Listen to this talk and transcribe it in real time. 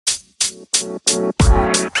Hey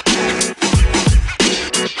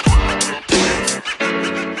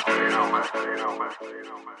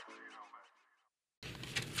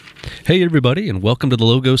everybody, and welcome to the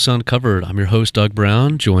Logos Uncovered. I'm your host, Doug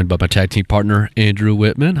Brown, joined by my tag team partner, Andrew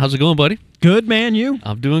Whitman. How's it going, buddy? Good, man. You?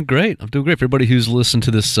 I'm doing great. For everybody who's listened to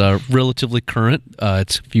this relatively current,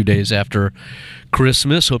 it's a few days after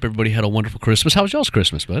Christmas. Hope everybody had a wonderful Christmas. How was y'all's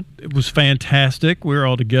Christmas, bud? It was fantastic. We were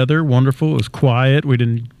all together. Wonderful. It was quiet. We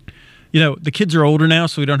didn't, the kids are older now,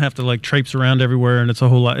 so we don't have to traipse around everywhere, and it's a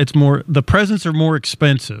whole lot. It's more, the presents are more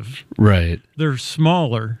expensive. Right. They're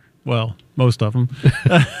smaller. Well, most of them.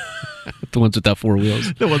 The ones without four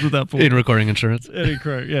wheels. The ones without four wheels. In requiring insurance.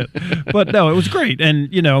 Yeah. But no, it was great.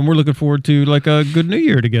 And, and we're looking forward to a good New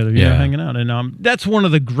Year together, hanging out. And that's one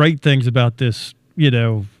of the great things about this,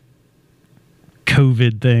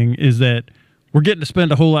 COVID thing is that we're getting to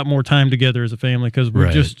spend a whole lot more time together as a family because we're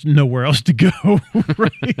just nowhere else to go.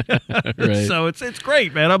 Right. So it's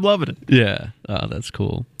great, man. I'm loving it. Yeah. Oh, that's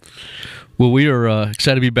cool. Well, we are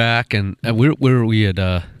excited to be back. And we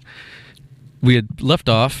had left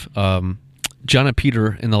off, John and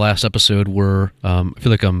Peter in the last episode were, I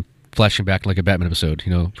feel like I'm flashing back like a Batman episode,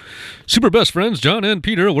 super best friends, John and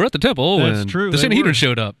Peter were at the temple. That's and true. The Sanhedrin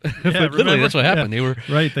showed up. Yeah, literally, that's what happened.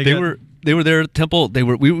 Yeah. They were there at the temple. We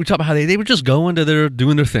were talking about how they were just going to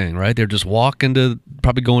doing their thing, right? They're just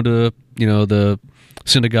probably going to, the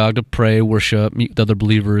synagogue to pray, worship, meet with other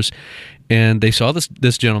believers. And they saw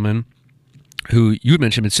this gentleman who you had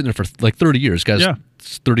mentioned been sitting there for 30 years. Guy's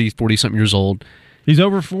 30, 40-something years old. He's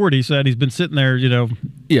over 40, he said. He's been sitting there,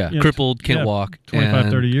 crippled, can't walk.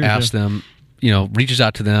 25, 30 years. Asks them, reaches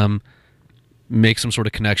out to them, makes some sort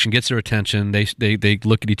of connection, gets their attention. They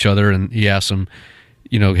look at each other, and he asks them,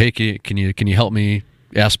 hey, can you help me?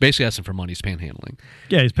 Basically asking for money. He's panhandling.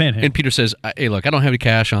 Yeah, he's panhandling. And Peter says, hey, look, I don't have any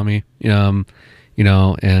cash on me. And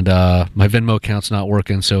my Venmo account's not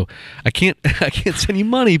working, so I can't send you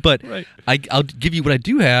money, but I'll give you what I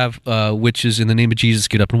do have, which is in the name of Jesus,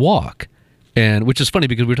 get up and walk. And which is funny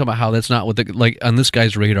because we were talking about how that's not what on this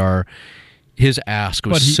guy's radar, his ask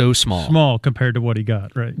was so small. Small compared to what he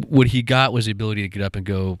got, right? What he got was the ability to get up and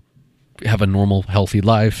go have a normal, healthy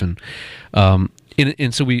life. And so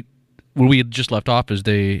where we had just left off is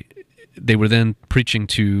they were then preaching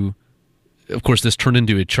to, of course, this turned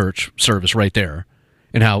into a church service right there.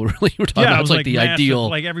 And how really you were talking about it's the massive,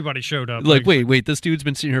 ideal. Everybody showed up. Wait, this dude's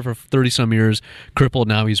been sitting here for 30-some years, crippled,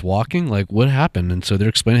 now he's walking? What happened? And so they're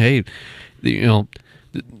explaining, hey,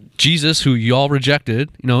 Jesus, who y'all rejected,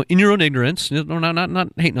 in your own ignorance, not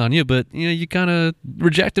hating on you, but, you kind of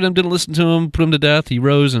rejected him, didn't listen to him, put him to death, he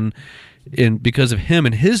rose, and because of him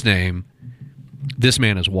and his name, this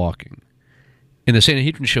man is walking. And the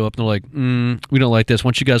Sanhedrin show up, and they're like, we don't like this. Why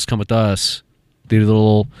don't you guys come with us? They do their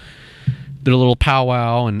little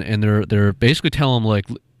powwow, and they're basically telling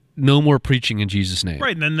them, no more preaching in Jesus' name.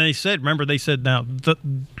 Right, and then they said, now,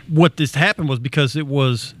 what this happened was because it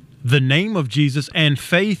was the name of Jesus and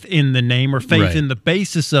faith in the name, or faith in the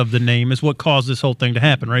basis of the name, is what caused this whole thing to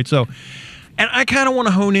happen, right? So, and I kind of want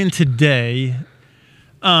to hone in today,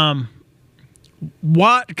 because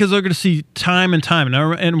they're going to see time and time,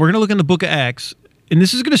 and we're going to look in the book of Acts. And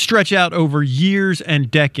this is going to stretch out over years and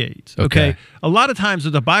decades, okay? A lot of times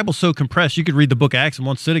the Bible's so compressed, you could read the book of Acts in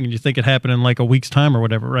one sitting and you think it happened in a week's time or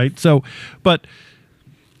whatever, right? So, but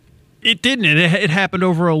it didn't. It happened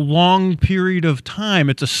over a long period of time.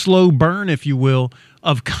 It's a slow burn, if you will,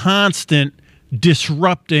 of constant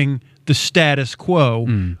disrupting the status quo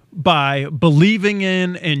by believing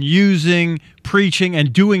in and using, preaching,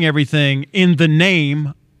 and doing everything in the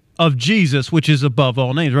name of Jesus, which is above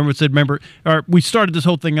all names. We started this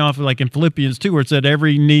whole thing off in Philippians 2, where it said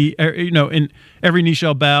every knee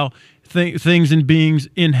shall bow, things and beings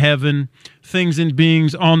in heaven, things and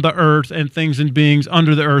beings on the earth, and things and beings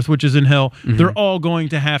under the earth, which is in hell. Mm-hmm. They're all going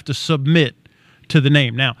to have to submit to the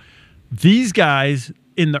name. Now, these guys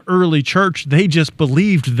in the early church, they just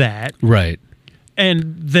believed that. Right.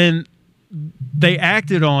 And then they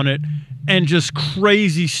acted on it, and just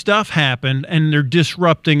crazy stuff happened, and they're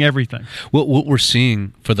disrupting everything. What we're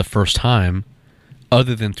seeing for the first time,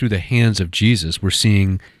 other than through the hands of Jesus, we're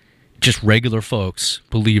seeing just regular folks,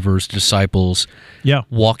 believers, disciples,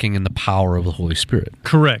 walking in the power of the Holy Spirit.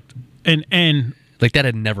 Correct. And that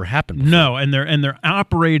had never happened before. No, and they're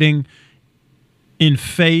operating in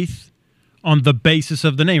faith on the basis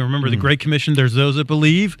of the name. Remember the Great Commission, there's those that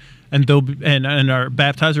believe and they'll and are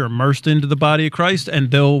baptized or immersed into the body of Christ, and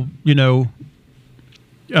they'll,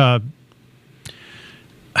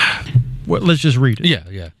 let's just read it.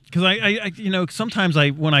 Yeah. Because I sometimes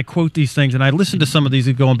when I quote these things and I listen to some of these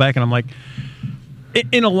going back, and I'm like,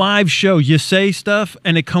 in a live show, you say stuff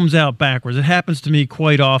and it comes out backwards. It happens to me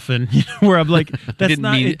quite often, where I'm like, "That's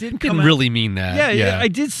not." It didn't really mean that. Yeah,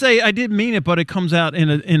 I did mean it, but it comes out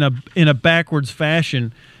in a backwards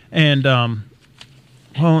fashion. And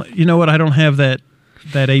well, you know what? I don't have that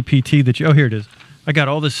APT that you. Oh, here it is. I got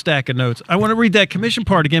all this stack of notes. I want to read that commission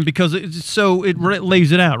part again because it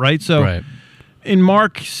lays it out, right? So, in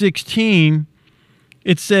Mark 16.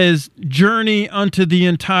 It says, "Journey unto the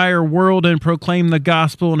entire world and proclaim the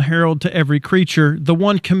gospel and herald to every creature. The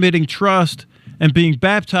one committing trust and being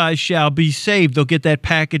baptized shall be saved." They'll get that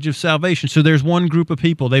package of salvation. So there's one group of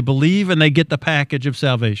people. They believe and they get the package of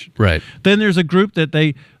salvation. Right. Then there's a group that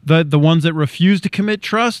the ones that refuse to commit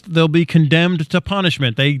trust, they'll be condemned to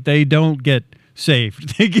punishment. They don't get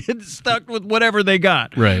saved. They get stuck with whatever they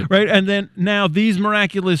got. Right. And then now these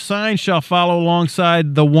miraculous signs shall follow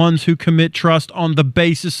alongside the ones who commit trust on the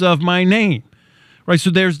basis of my name. Right. So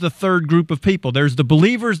there's the third group of people. There's the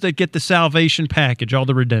believers that get the salvation package, all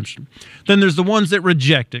the redemption. Then there's the ones that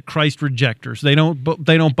reject it, Christ rejectors. They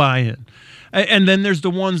don't buy in. And then there's the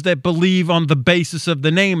ones that believe on the basis of the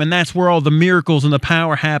name, and that's where all the miracles and the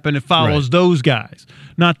power happen. It follows those guys,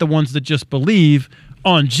 not the ones that just believe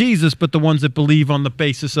on Jesus, but the ones that believe on the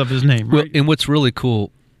basis of his name. Right? Well, and what's really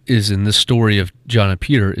cool is in this story of John and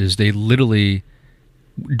Peter is they literally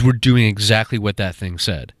were doing exactly what that thing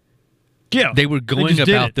said. Yeah. They were going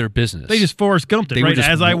about their business. They just Forrest Gumped it, right?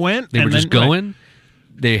 As I went. They were just going.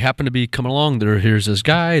 They happened to be coming along. Here's this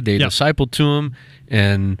guy. They discipled to him,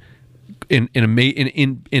 and on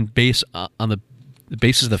the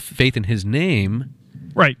basis of the faith in his name,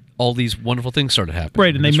 right, all these wonderful things started happening.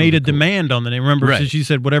 Right, and they made a demand on the name. Remember, she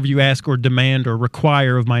said, "Whatever you ask or demand or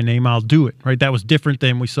require of my name, I'll do it." Right, that was different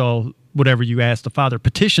than we saw. Whatever you ask the Father,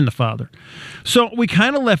 petition the Father. So we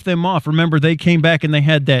kind of left them off. Remember, they came back and they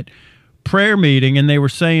had that prayer meeting, and they were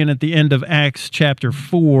saying at the end of Acts chapter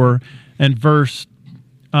 4 and verse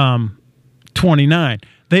 29.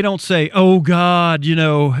 They don't say, "Oh God,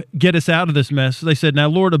 get us out of this mess." They said, "Now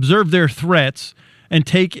Lord, observe their threats and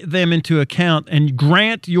take them into account, and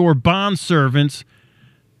grant your bondservants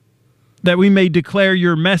that we may declare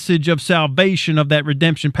your message of salvation of that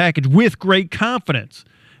redemption package with great confidence.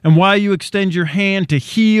 And while you extend your hand to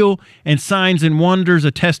heal and signs and wonders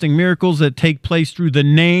attesting miracles that take place through the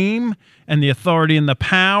name and the authority and the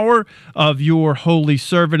power of your holy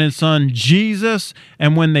servant and son Jesus."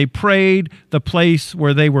 And when they prayed, the place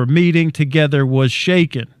where they were meeting together was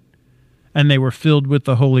shaken. And they were filled with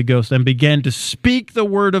the Holy Ghost and began to speak the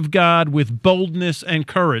word of God with boldness and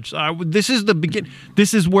courage. This is the begin.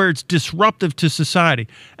 This is where it's disruptive to society.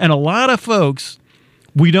 And a lot of folks,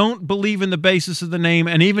 we don't believe in the basis of the name.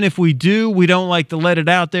 And even if we do, we don't like to let it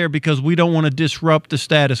out there because we don't want to disrupt the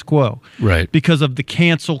status quo. Right. Because of the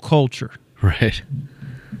cancel culture. Right.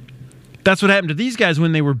 That's what happened to these guys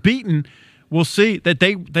when they were beaten. We'll see that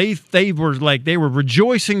they were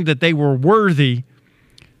rejoicing that they were worthy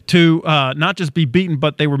to not just be beaten,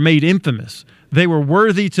 but they were made infamous. They were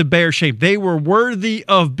worthy to bear shame. They were worthy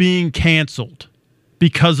of being canceled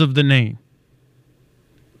because of the name.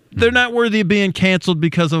 They're not worthy of being canceled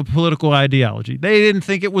because of political ideology. They didn't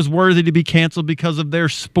think it was worthy to be canceled because of their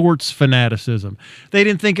sports fanaticism. They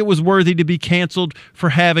didn't think it was worthy to be canceled for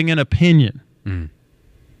having an opinion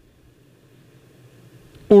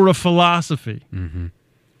or a philosophy. Mm-hmm.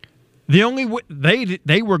 The only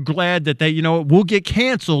they were glad that we'll get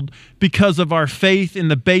canceled because of our faith in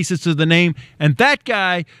the basis of the name. And that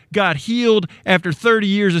guy got healed after 30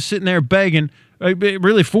 years of sitting there begging,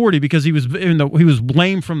 really 40, because he was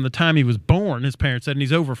lame from the time he was born. His parents said, and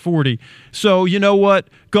he's over 40. So you know what?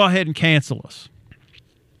 Go ahead and cancel us.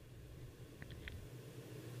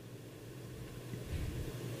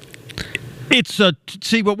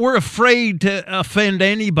 But we're afraid to offend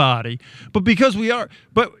anybody. But because we are,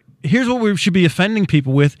 here's what we should be offending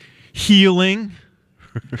people with: healing,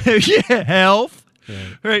 health,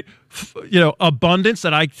 right? Abundance,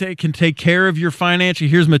 that I can take care of your financial.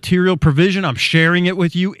 Here's material provision. I'm sharing it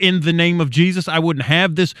with you in the name of Jesus. I wouldn't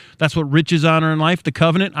have this. That's what riches, honor, and life, the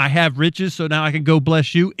covenant. I have riches, so now I can go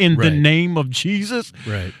bless you in the name of Jesus.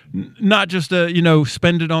 Right. Not just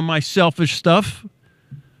spend it on my selfish stuff.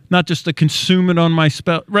 Not just to consume it on my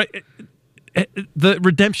right. The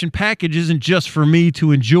redemption package isn't just for me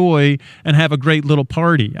to enjoy and have a great little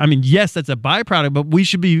party. I mean, yes, that's a byproduct, but we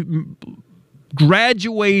should be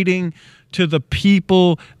graduating to the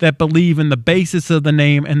people that believe in the basis of the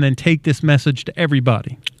name and then take this message to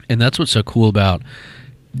everybody. And that's what's so cool about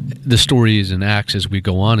the stories in Acts as we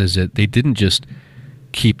go on, is that they didn't just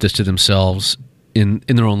keep this to themselves in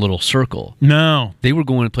their own little circle. No. They were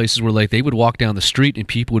going to places where, like, they would walk down the street and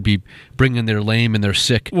people would be bringing their lame and their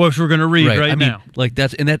sick. Which we're going to read right now. Mean, like,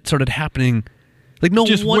 that started happening. Like, no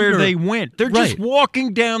just wonder. Where they went. They're just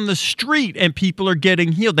walking down the street and people are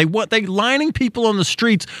getting healed. They lining people on the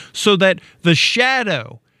streets so that the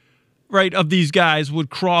shadow, right, of these guys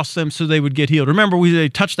would cross them so they would get healed. Remember, they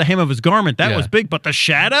touched the hem of his garment. That was big. But the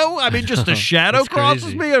shadow? I mean, just the shadow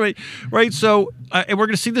crosses me? I mean, right? So, and we're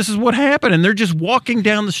going to see this is what happened. And they're just walking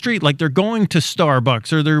down the street like they're going to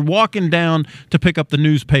Starbucks or they're walking down to pick up the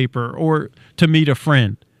newspaper or to meet a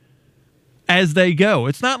friend. As they go.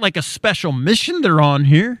 It's not like a special mission they're on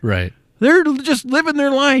here. Right. They're just living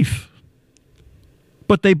their life.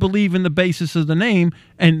 But they believe in the basis of the name,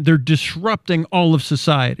 and they're disrupting all of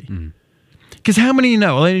society. Because how many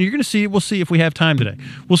know? And you're going to see it. We'll see if we have time today.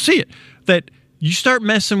 We'll see it. That you start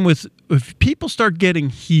messing with, if people start getting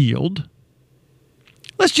healed,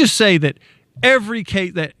 let's just say that every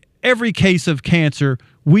case of cancer,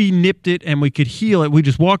 we nipped it and we could heal it. We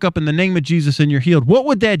just walk up in the name of Jesus and you're healed. What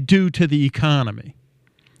would that do to the economy?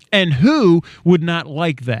 And who would not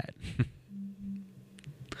like that?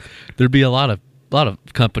 There'd be a lot of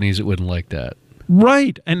companies that wouldn't like that.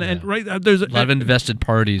 Right. And right, there's a lot of invested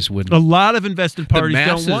parties wouldn't. A lot of invested parties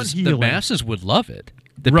don't want healing. The masses would love it.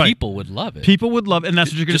 The people would love it. People would love it, and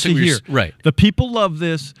that's what you're going to see here. Right. The people love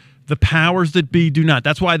this. The powers that be do not.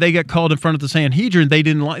 That's why they got called in front of the Sanhedrin. They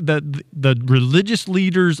didn't like the religious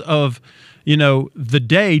leaders of, the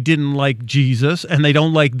day didn't like Jesus, and they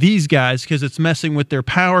don't like these guys because it's messing with their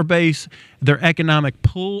power base, their economic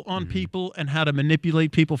pull on people, and how to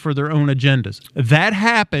manipulate people for their own agendas. That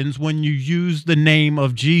happens when you use the name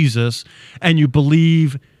of Jesus and you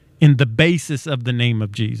believe in the basis of the name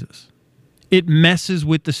of Jesus. It messes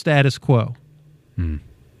with the status quo.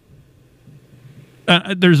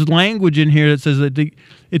 There's language in here that says that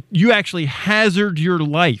you actually hazard your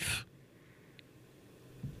life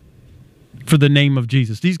for the name of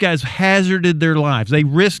Jesus. These guys hazarded their lives. They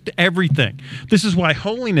risked everything. This is why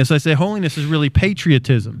holiness, I say holiness is really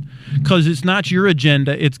patriotism, because it's not your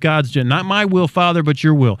agenda, it's God's agenda. Not my will, Father, but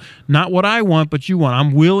your will. Not what I want, but you want.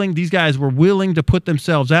 I'm willing. These guys were willing to put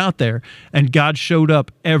themselves out there, and God showed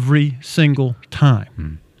up every single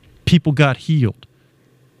time. People got healed.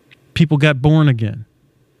 People got born again.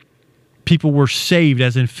 People were saved,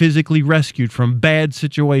 as in physically rescued from bad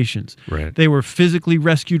situations. Right. They were physically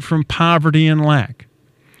rescued from poverty and lack.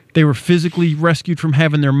 They were physically rescued from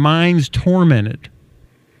having their minds tormented,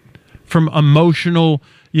 from emotional,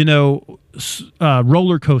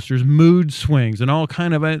 roller coasters, mood swings, and all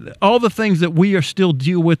the things that we are still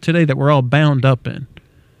deal with today that we're all bound up in.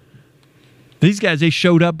 These guys, they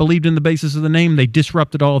showed up, believed in the basis of the name, they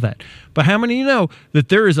disrupted all that. But how many of you know that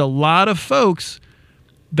there is a lot of folks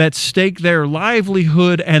that stake their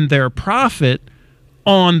livelihood and their profit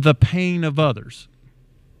on the pain of others?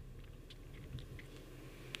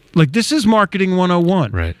 Like, this is marketing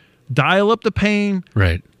 101. Right. Dial up the pain.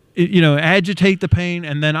 Right. Agitate the pain,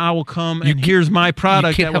 and then I will come, and here's my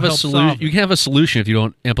product that will help solve it. You can't have a solution if you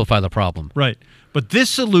don't amplify the problem. Right. But this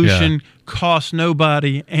solution costs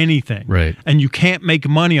nobody anything. Right. And you can't make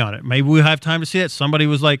money on it. Maybe we'll have time to see that. Somebody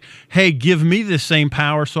was like, hey, give me this same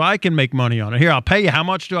power so I can make money on it. Here, I'll pay you. How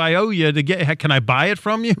much do I owe you to get? Can I buy it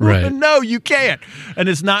from you? Right. No, you can't. And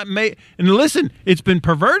it's not made. And listen, it's been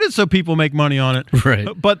perverted so people make money on it. Right.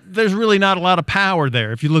 But there's really not a lot of power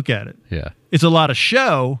there if you look at it. Yeah. It's a lot of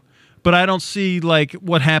show, but I don't see like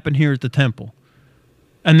what happened here at the temple.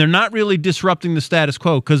 And they're not really disrupting the status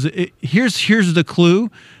quo, because here's the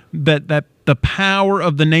clue that the power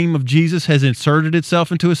of the name of Jesus has inserted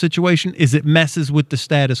itself into a situation is it messes with the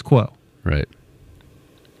status quo. Right.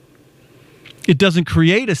 It doesn't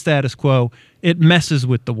create a status quo. It messes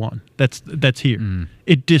with the one that's here.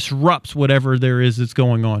 It disrupts whatever there is that's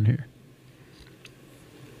going on here.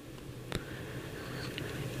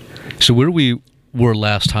 So where we were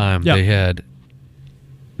last time, they had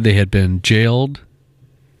been jailed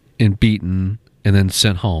and beaten and then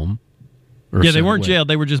sent home. Yeah, they weren't jailed.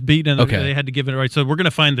 They were just beaten. And Okay. They had to give it right. So we're going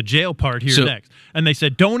to find the jail part here next. And they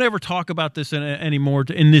said, don't ever talk about this anymore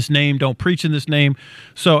in this name. Don't preach in this name.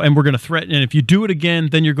 And we're going to threaten. And if you do it again,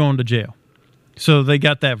 then you're going to jail. So they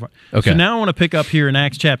got that. Okay. So now I want to pick up here in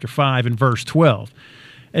Acts chapter 5 and verse 12.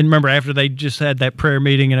 And remember, after they just had that prayer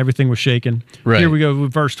meeting and everything was shaken, here we go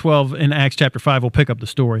with verse 12 in Acts chapter 5. We'll pick up the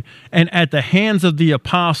story. And at the hands of the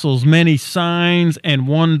apostles, many signs and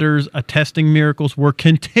wonders attesting miracles were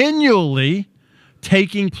continually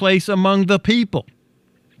taking place among the people.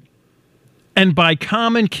 And by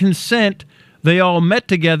common consent, they all met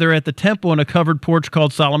together at the temple in a covered porch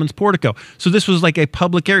called Solomon's Portico. So this was like a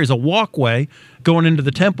public area, a walkway going into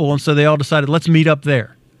the temple, and so they all decided, let's meet up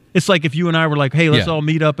there. It's like if you and I were like, hey, let's all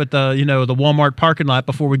meet up at the the Walmart parking lot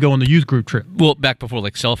before we go on the youth group trip. Well, back before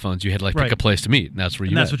like cell phones, you had to like pick a place to meet, and that's where you.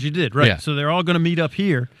 And that's met. what you did, right? Yeah. So they're all going to meet up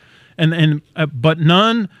here, but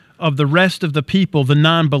none of the rest of the people, the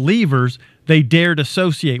non-believers, they dared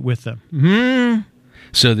associate with them. Mm-hmm.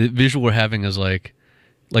 So the visual we're having is like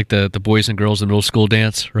the boys and girls in middle school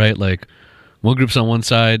dance, right? Like one group's on one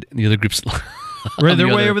side, and the other group's. Right, they're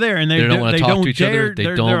way over there, and they don't want to talk to each other.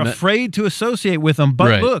 They're afraid to associate with them.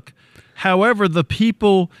 But look, however, the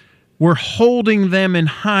people were holding them in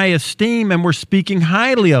high esteem and were speaking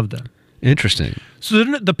highly of them. Interesting. So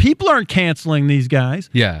the people aren't canceling these guys.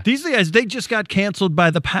 Yeah. These guys, they just got canceled by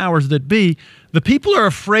the powers that be. The people are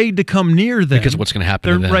afraid to come near them. Because what's going to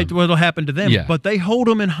happen to them. Right, what'll happen to them. Yeah. But they hold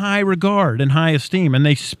them in high regard and high esteem, and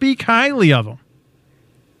they speak highly of them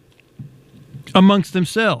amongst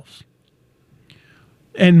themselves.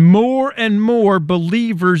 And more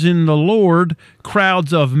believers in the Lord,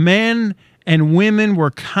 crowds of men and women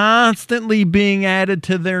were constantly being added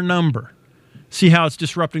to their number. See how it's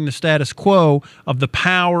disrupting the status quo of the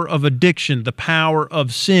power of addiction, the power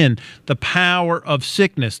of sin, the power of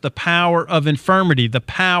sickness, the power of infirmity, the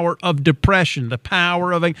power of depression, the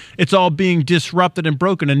power of... It's all being disrupted and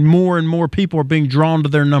broken, and more people are being drawn to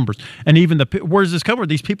their numbers. And even where does this come from?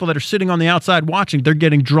 These people that are sitting on the outside watching, they're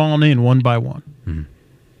getting drawn in one by one. Mm-hmm.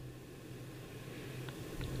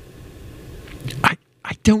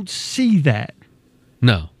 I don't see that.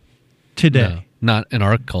 No. Today. No. Not in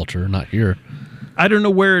our culture, not here. I don't know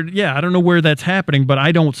where that's happening, but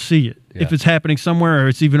I don't see it. Yeah. If it's happening somewhere or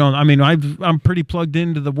it's even on, I'm pretty plugged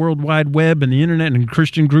into the World Wide Web and the internet and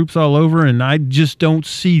Christian groups all over, and I just don't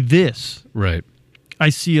see this. Right. I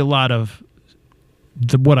see a lot of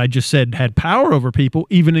what I just said had power over people,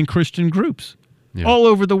 even in Christian groups, all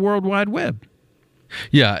over the World Wide Web.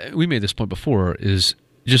 Yeah, we made this point before, is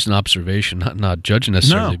just an observation, not judging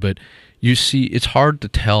necessarily, but you see, it's hard to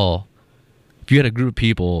tell. If you had a group of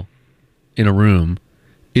people in a room,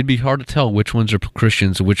 it'd be hard to tell which ones are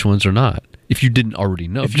Christians and which ones are not, if you didn't already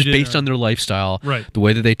know, just based on their lifestyle, the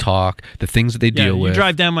way that they talk, the things that they deal with. You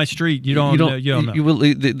drive down my street, you don't know.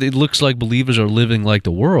 It looks like believers are living like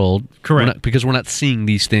the world. Correct. Because we're not seeing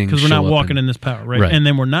these things. Because we're not walking in this power, right? And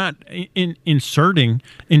then we're not inserting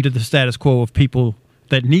into the status quo of people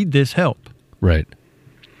that need this help. Right.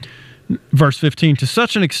 Verse 15, to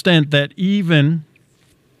such an extent that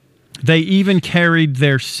they even carried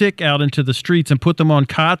their sick out into the streets and put them on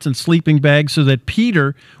cots and sleeping bags, so that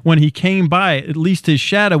Peter, when he came by, at least his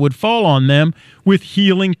shadow would fall on them with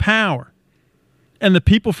healing power. And the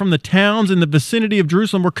people from the towns in the vicinity of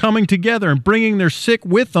Jerusalem were coming together and bringing their sick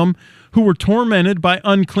with them, who were tormented by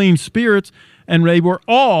unclean spirits, and they were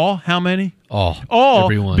all, how many? All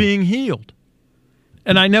everyone. Being healed.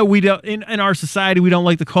 And I know we don't, in our society, we don't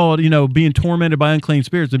like to call it, being tormented by unclean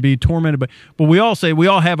spirits and being tormented by, but we all say we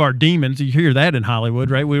all have our demons. You hear that in Hollywood,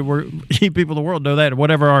 right? We're people of the world know that.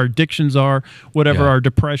 Whatever our addictions are, whatever our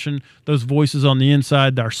depression, those voices on the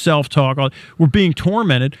inside, our self-talk, we're being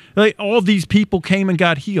tormented. All these people came and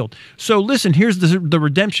got healed. So listen, here's the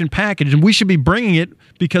redemption package, and we should be bringing it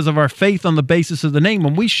because of our faith on the basis of the name.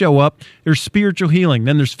 When we show up, there's spiritual healing,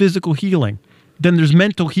 then there's physical healing. Then there's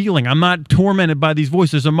mental healing. I'm not tormented by these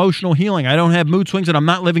voices. There's emotional healing. I don't have mood swings, and I'm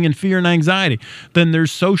not living in fear and anxiety. Then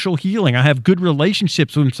there's social healing. I have good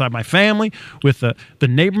relationships inside my family, with the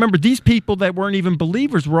neighbor. Remember, these people that weren't even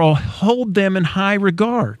believers were all hold them in high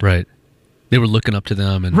regard. Right. They were looking up to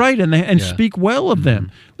them, and speak well of them.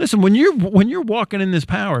 Listen, when you're walking in this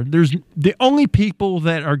power, there's the only people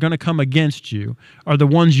that are going to come against you are the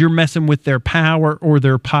ones you're messing with their power or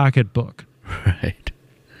their pocketbook. Right.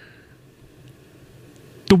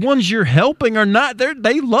 The ones you're helping are not there.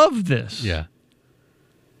 They love this. Yeah.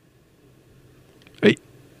 Hey,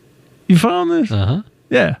 you following this? Uh-huh.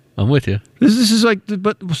 Yeah. I'm with you. This is like,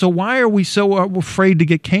 but so why are we so afraid to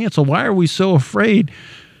get canceled? Why are we so afraid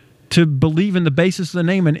to believe in the basis of the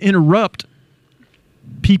name and interrupt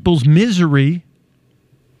people's misery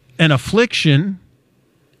and affliction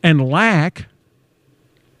and lack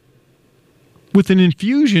with an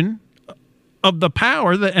infusion of the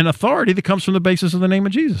power and authority that comes from the basis of the name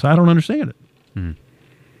of Jesus? I don't understand it. Hmm.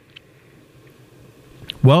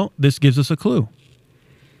 Well, this gives us a clue.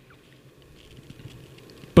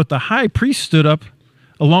 But the high priest stood up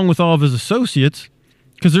along with all of his associates,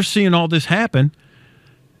 because they're seeing all this happen,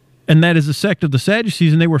 and that is the sect of the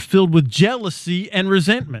Sadducees, and they were filled with jealousy and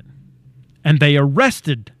resentment. And they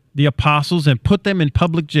arrested the apostles and put them in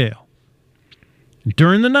public jail.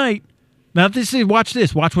 During the night, now watch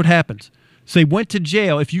what happens. So they went to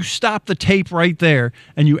jail. If you stop the tape right there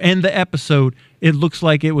and you end the episode, it looks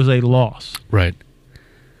like it was a loss. Right.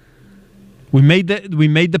 We made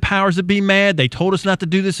the powers that be mad. They told us not to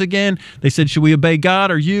do this again. They said, should we obey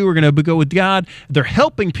God or you? We're going to go with God. They're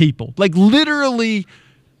helping people, like literally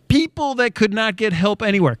people that could not get help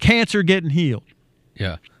anywhere. Cancer getting healed.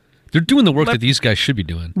 Yeah. They're doing the work that these guys should be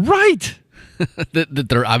doing. Right. that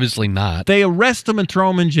they're obviously not. They arrest them and throw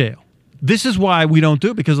them in jail. This is why we don't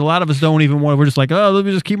do it, because a lot of us don't even want. We're just like, oh, let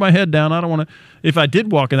me just keep my head down. I don't want to. If I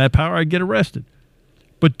did walk in that power, I'd get arrested.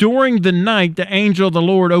 But during the night, the angel of the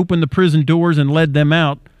Lord opened the prison doors and led them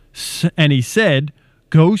out. And he said,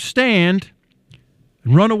 go stand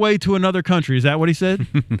and run away to another country. Is that what he said?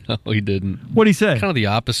 No, he didn't. What did he say? Kind of the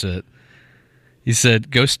opposite. He said,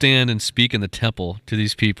 go stand and speak in the temple to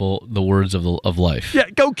these people the words of life. Yeah,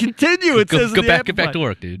 go continue, it says in the get back Amplified. to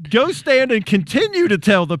work, dude. Go stand and continue to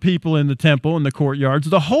tell the people in the temple and the courtyards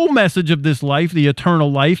the whole message of this life, the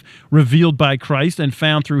eternal life revealed by Christ and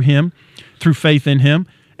found through him, through faith in him.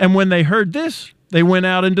 And when they heard this, they went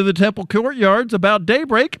out into the temple courtyards about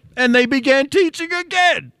daybreak, and they began teaching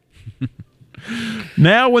again.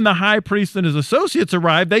 Now, when the high priest and his associates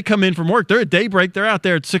arrived, they come in from work. They're at daybreak. They're out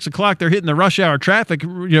there at 6 o'clock. They're hitting the rush hour traffic,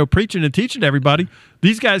 preaching and teaching to everybody.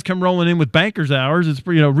 These guys come rolling in with banker's hours. It's,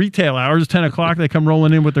 retail hours. It's 10 o'clock. They come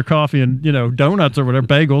rolling in with their coffee and, donuts or whatever,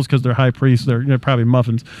 bagels, because they're high priests. They're probably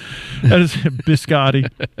muffins. And it's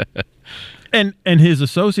biscotti. And his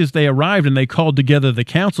associates, they arrived and they called together the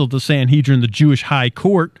council, the Sanhedrin, the Jewish high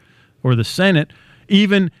court, or the Senate,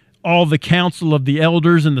 even all the council of the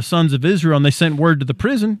elders and the sons of Israel, and they sent word to the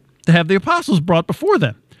prison to have the apostles brought before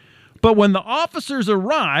them. But when the officers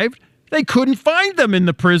arrived, they couldn't find them in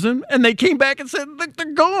the prison, and they came back and said,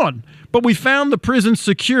 they're gone. But we found the prison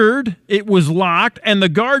secured, it was locked, and the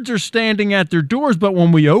guards are standing at their doors, but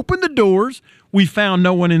when we opened the doors, we found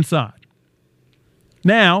no one inside.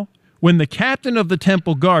 Now, when the captain of the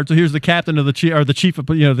temple guard, so here's the captain of the chief, or the chief of,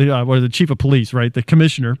 the chief of police, right? The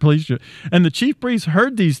commissioner, police, and the chief priests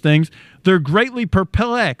heard these things. They're greatly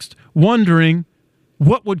perplexed, wondering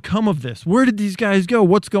what would come of this. Where did these guys go?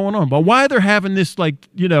 What's going on? But why they're having this,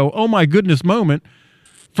 oh my goodness moment.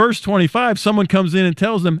 Verse 25, someone comes in and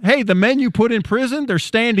tells them, hey, the men you put in prison, they're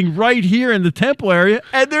standing right here in the temple area,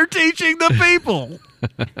 and they're teaching the people.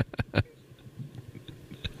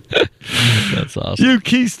 That's awesome. You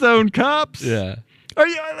Keystone cops. Yeah.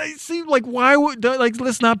 It seems like why would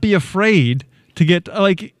let's not be afraid to get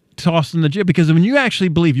tossed in the jail, because when you actually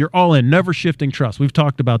believe, you're all in, never shifting trust. We've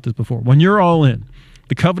talked about this before. When you're all in,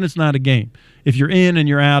 the covenant's not a game. If you're in and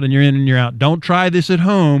you're out and you're in and you're out, don't try this at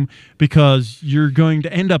home, because you're going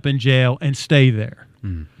to end up in jail and stay there.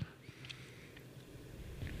 Mm.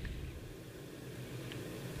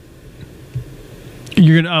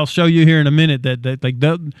 I'll show you here in a minute that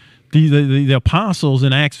the apostles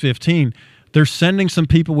in Acts 15, they're sending some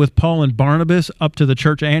people with Paul and Barnabas up to the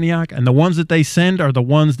church of Antioch, and the ones that they send are the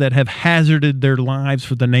ones that have hazarded their lives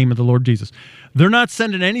for the name of the Lord Jesus. They're not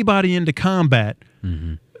sending anybody into combat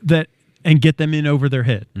and get them in over their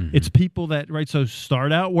head. Mm-hmm. It's people that, right, so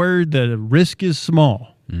start out where the risk is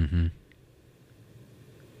small. Mm-hmm.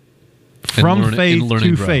 From faith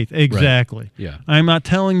to faith. Exactly. Right. Yeah. I'm not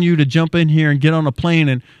telling you to jump in here and get on a plane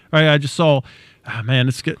and, all right, I just saw,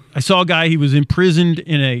 it's good. I saw a guy, he was imprisoned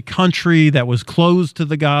in a country that was closed to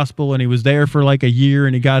the gospel, and he was there for like a year,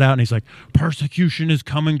 and he got out, and he's like, persecution is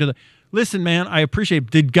coming to the... Listen, man, I appreciate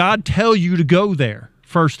it. Did God tell you to go there,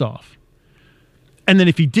 first off? And then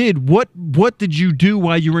if he did, what did you do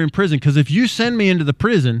while you were in prison? Because if you send me into the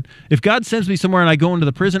prison, if God sends me somewhere and I go into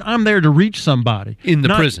the prison, I'm there to reach somebody. In the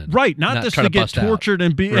prison. Right, not just to get tortured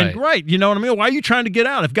and be... Right, you know what I mean? Why are you trying to get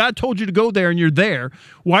out? If God told you to go there and you're there,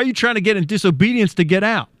 why are you trying to get in disobedience to get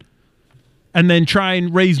out? And then try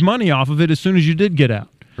and raise money off of it as soon as you did get out.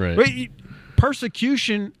 Right.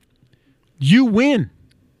 Persecution, you win.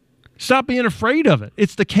 Stop being afraid of it.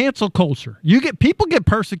 It's the cancel culture. People get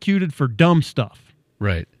persecuted for dumb stuff.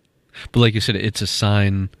 Right. But like you said, it's a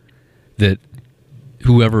sign that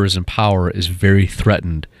whoever is in power is very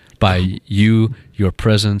threatened by you, your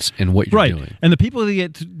presence, and what you're doing. And the people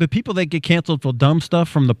that get canceled for dumb stuff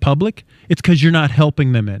from the public, it's because you're not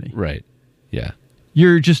helping them any. Right. Yeah.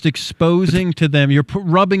 You're just exposing to them, you're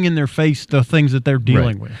rubbing in their face the things that they're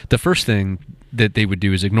dealing with. The first thing that they would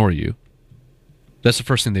do is ignore you. That's the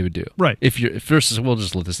first thing they would do. Right. If first, we'll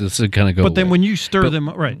just let this kind of go. But then away. When you stir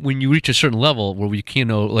them, right. When you reach a certain level where we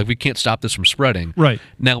can't stop this from spreading. Right.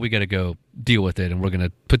 Now we got to go deal with it, and we're going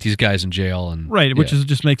to put these guys in jail. And which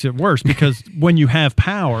just makes it worse, because when you have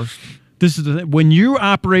power, when you're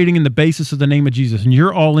operating in the basis of the name of Jesus and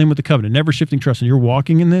you're all in with the covenant, never shifting trust, and you're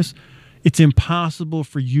walking in this, it's impossible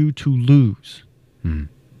for you to lose.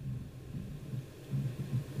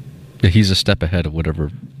 Yeah, he's a step ahead of whatever.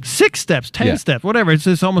 6 steps, 10 steps, whatever. It's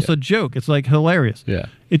just almost a joke. It's like hilarious. Yeah.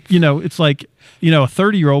 It's like, a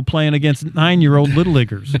 30-year-old playing against 9-year-old little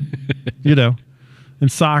leaguers, in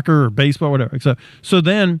soccer or baseball, whatever. So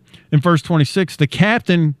then in verse 26, the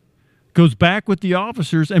captain goes back with the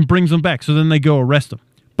officers and brings them back. So then they go arrest them,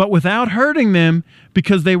 but without hurting them,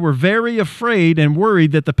 because they were very afraid and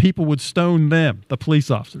worried that the people would stone them, the police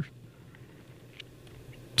officers.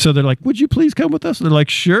 So they're like, would you please come with us? And they're like,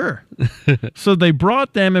 sure. So they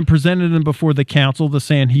brought them and presented them before the council, the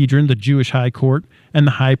Sanhedrin, the Jewish high court, and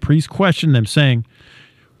the high priest questioned them, saying,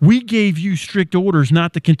 we gave you strict orders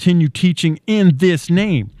not to continue teaching in this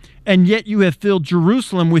name, and yet you have filled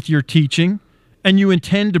Jerusalem with your teaching, and you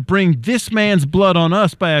intend to bring this man's blood on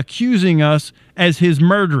us by accusing us as his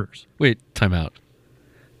murderers. Wait, time out.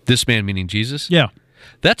 This man meaning Jesus? Yeah.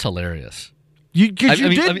 That's hilarious. You did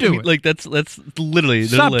it. Like that's literally.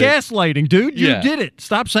 Stop gaslighting, dude. You Yeah. did it.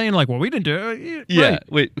 Stop saying well, we didn't do it. Yeah. Right.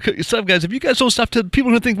 Wait. Stop, guys. If you guys don't stop to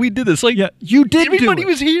people who think we did this, like, Yeah, you did do everybody it.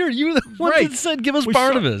 was here. You were the one Right. that said, "Give us We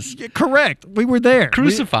Barnabas." Yeah, correct. We were there.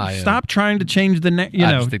 Crucify him. Stop trying to change the name.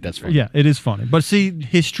 I just think that's funny. Yeah, it is funny. But see,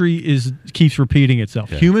 history keeps repeating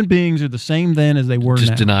itself. Yeah. Human beings are the same then as they were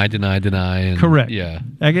Just now. deny. And, Correct. Yeah.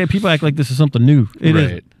 People act like this is something new. It right.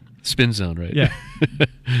 isn't. Spin zone. Right. Yeah.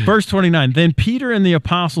 Verse 29, then Peter and the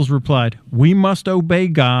apostles replied, we must obey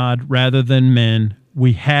God rather than men.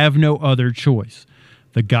 We have no other choice.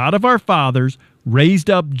 The God of our fathers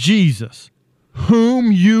raised up Jesus,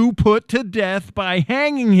 whom you put to death by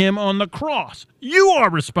hanging him on the cross. You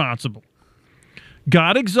are responsible.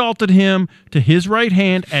 God exalted him to his right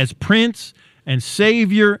hand as Prince and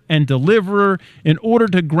Savior and Deliverer in order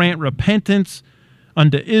to grant repentance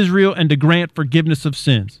unto Israel and to grant forgiveness of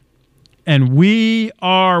sins. And we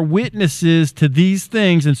are witnesses to these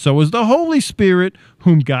things, and so is the Holy Spirit,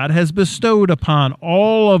 whom God has bestowed upon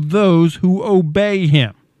all of those who obey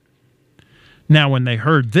him. Now, when they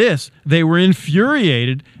heard this, they were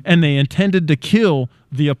infuriated, and they intended to kill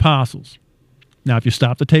the apostles. Now, if you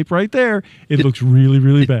stop the tape right there, it looks really,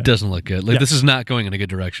 really bad. It doesn't look good. Like, this is not going in a good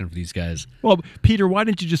direction for these guys. Well, Peter, why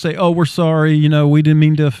didn't you just say, oh, we're sorry, we didn't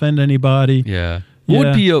mean to offend anybody? Yeah.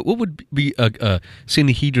 What would be a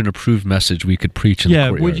Sanhedrin approved message we could preach in the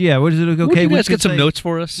courtyard? What is it? Okay, would you we guys could get some say- notes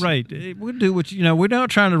for us? Right. We'll do what we're not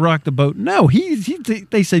trying to rock the boat. No,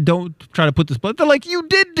 they say don't try to put this blood. They're like, you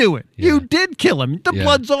did do it. Yeah. You did kill him. The Yeah.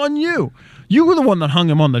 blood's on you. You were the one that hung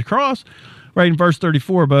him on the cross. Right in verse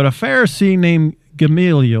 34, but a Pharisee named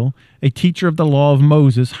Gamaliel, a teacher of the law of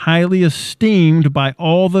Moses, highly esteemed by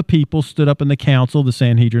all the people, stood up in the council, the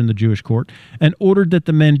Sanhedrin, the Jewish court, and ordered that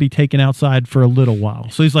the men be taken outside for a little while.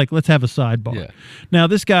 So he's like, let's have a sidebar. Yeah. Now,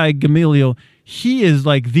 this guy, Gamaliel, he is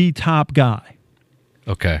like the top guy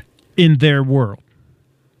Okay. in their world.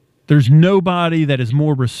 There's nobody that is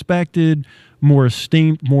more respected, more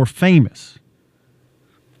esteemed, more famous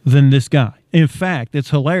than this guy. In fact, it's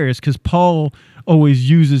hilarious because Paul always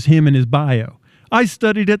uses him in his bio. I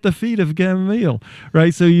studied at the feet of Gamaliel,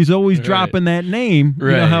 right? So he's always dropping that name. You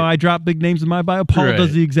know Right. how I drop big names in my bio? Paul Right.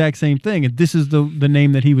 does the exact same thing, and this is the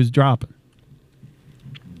name that he was dropping.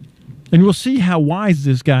 And we'll see how wise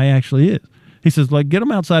this guy actually is. He says, get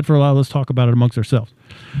them outside for a while. Let's talk about it amongst ourselves.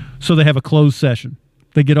 So they have a closed session.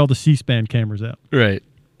 They get all the C-SPAN cameras out. Right.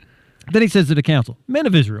 Then he says to the council, men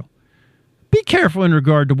of Israel, be careful in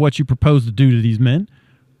regard to what you propose to do to these men.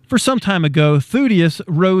 For some time ago, Theudius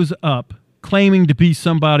rose up, claiming to be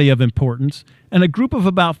somebody of importance, and a group of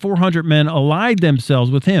about 400 men allied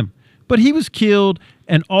themselves with him. But he was killed,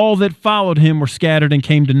 and all that followed him were scattered and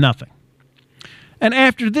came to nothing. And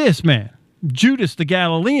after this man, Judas the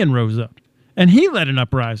Galilean rose up, and he led an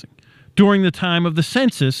uprising during the time of the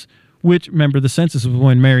census, which, remember, the census was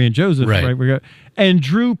when Mary and Joseph, Right. and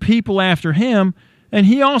drew people after him, and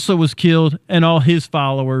he also was killed, and all his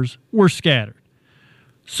followers were scattered.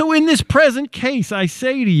 So in this present case, I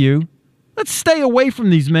say to you, let's stay away from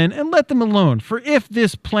these men and let them alone. For if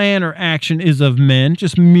this plan or action is of men,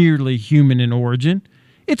 just merely human in origin,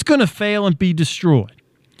 it's going to fail and be destroyed.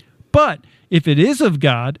 But if it is of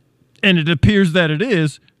God, and it appears that it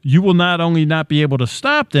is, you will not only not be able to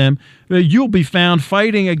stop them, but you'll be found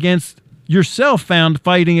fighting against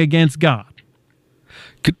God.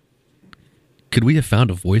 Could we have found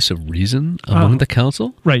a voice of reason among the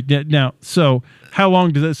council? Right. Now, so how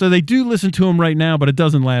long does that? So they do listen to him right now, but it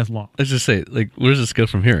doesn't last long. Let's just say, where does this go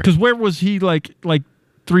from here? Because where was he like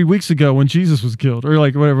 3 weeks ago when Jesus was killed, or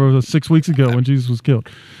whatever it was 6 weeks ago when Jesus was killed,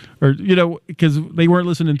 or because they weren't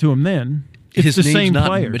listening to him then. It's the same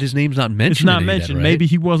player. But his name's not mentioned. It's not in any of mentioned. that, right? Maybe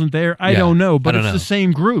he wasn't there. I Yeah, don't know. But I don't it's know. the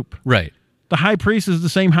same group. Right. The high priest is the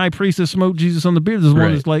same high priest that smoked Jesus on the beard. This one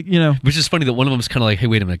Right. is like, you know. Which is funny that one of them is kind of like, hey,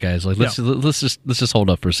 wait a minute, guys. Like, let's just hold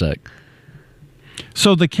up for a sec.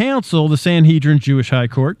 So the council, the Sanhedrin Jewish High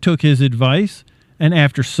Court, took his advice, and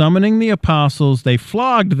after summoning the apostles, they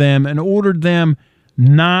flogged them and ordered them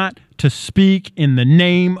not to speak in the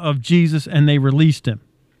name of Jesus, and they released him.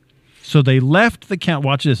 So they left the council.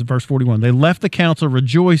 Watch this, verse 41. They left the council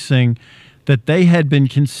rejoicing that they had been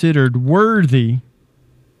considered worthy,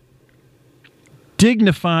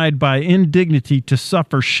 dignified by indignity, to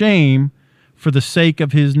suffer shame for the sake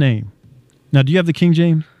of his name. Now, do you have the King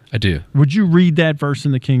James? I do. Would you read that verse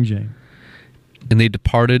in the King James? And they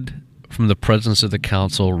departed from the presence of the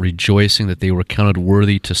council, rejoicing that they were counted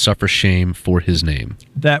worthy to suffer shame for his name.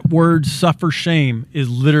 That word suffer shame is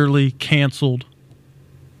literally canceled.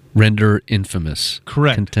 Render infamous.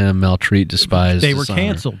 Correct. Contemn, maltreat, despise. They were dishonor.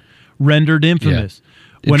 canceled, rendered infamous.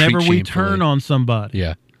 Yeah. Whenever Treat we shamefully. turn on somebody,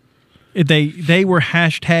 Yeah. they were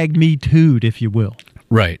hashtag me too'd, if you will,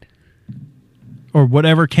 Right. or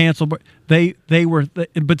whatever cancel. They were,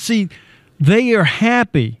 but see, they are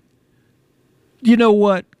happy. You know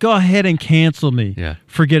what? Go ahead and cancel me Yeah.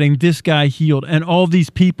 for getting this guy healed. And all these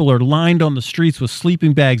people are lined on the streets with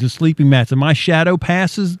sleeping bags and sleeping mats. And my shadow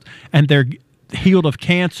passes and they're healed of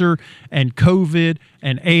cancer and COVID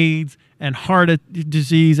and AIDS and heart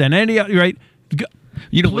disease and any other, right?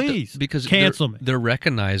 You know what Please, because cancel me. They're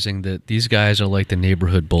recognizing that these guys are like the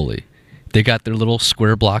neighborhood bully. They got their little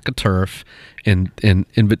square block of turf,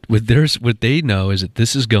 but with theirs, what they know is that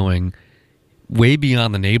this is going way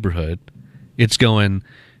beyond the neighborhood. It's going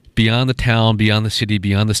beyond the town, beyond the city,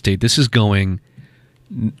 beyond the state. This is going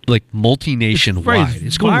like multi-nation wide.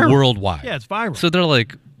 It's going viral. worldwide. Yeah, it's viral. So they're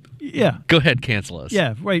like, Yeah. go ahead, cancel us.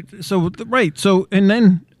 Yeah, right. So, and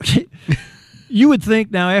then you would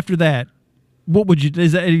think now after that, what would you,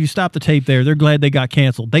 is that, you stop the tape there. They're glad they got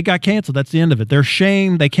canceled. They got canceled. That's the end of it. They're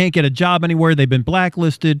shamed. They can't get a job anywhere. They've been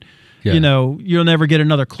blacklisted. Yeah. You know, you'll never get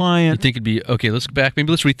another client. You think it'd be, okay, let's go back. Maybe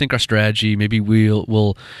let's rethink our strategy. Maybe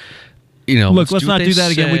we'll you know, Look, let's do what not they do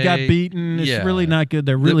that again. We got say. beaten. It's Yeah. really not good.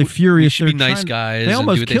 They're really We furious. should be They're nice trying- guys They and do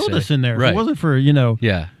almost what they killed say. us in there. If Right. it wasn't for, you know,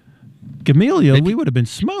 Yeah. Gamaliel, Maybe- we would have been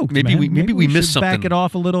smoked. maybe man. we missed should back something. it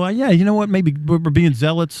off a little. Yeah, you know what? Maybe we're being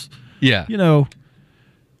zealots. Yeah. You know,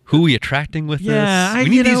 Who are we attracting with yeah, this? We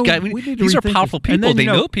need these guys. we need to These are rethink powerful this. And people. then, They you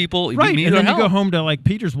know, know people. right? We need And their then you go help. home to like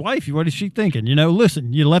Peter's wife. What is she thinking? You know,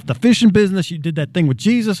 listen, you left the fishing business. You did that thing with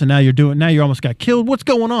Jesus, and now you almost got killed. What's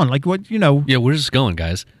going on? Like what? You know, Yeah, where's this going,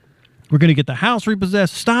 guys? we're going to get the house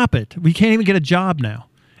repossessed. Stop it. We can't even get a job now.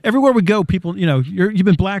 Everywhere we go, people, you know, you've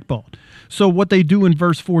been blackballed. So what they do in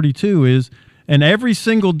verse 42 is, and every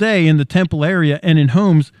single day in the temple area and in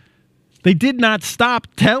homes, they did not stop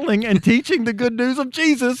telling and teaching the good news of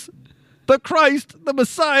Jesus, the Christ, the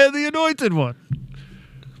Messiah, the Anointed One.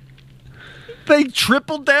 They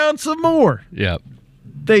tripled down some more. Yeah.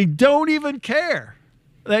 They don't even care.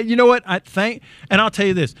 You know what? And I'll tell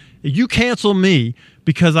you this: you cancel me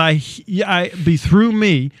because through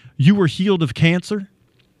me you were healed of cancer.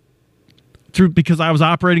 Because I was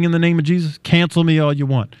operating in the name of Jesus. Cancel me all you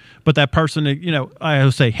want, but that person, you know, I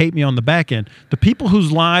always say, hate me on the back end. The people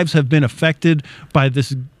whose lives have been affected by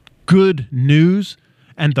this good news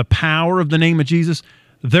and the power of the name of Jesus,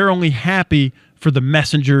 they're only happy for the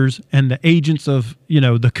messengers and the agents of, you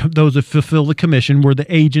know, those that fulfill the commission, were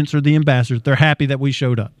the agents or the ambassadors. They're happy that we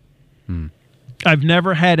showed up. I've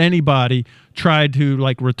never had anybody try to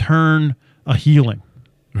like return a healing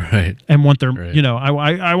Right. and want their, Right. you know, I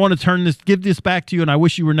want to give this back to you, and I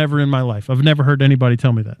wish you were never in my life. I've never heard anybody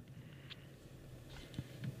tell me that.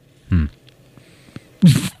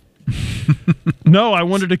 No, I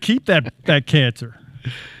wanted to keep that cancer.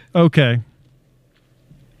 Okay.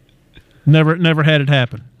 Never had it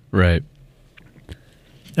happen. Right.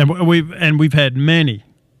 And we've had many.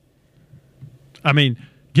 I mean,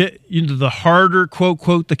 the harder,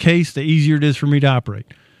 quote, the case, the easier it is for me to operate,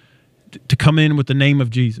 to come in with the name of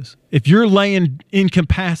Jesus. If you're laying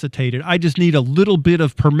incapacitated, I just need a little bit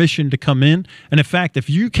of permission to come in. And in fact, if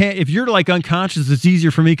you're like unconscious, it's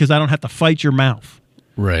easier for me because I don't have to fight your mouth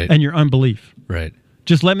Right. and your unbelief. Right.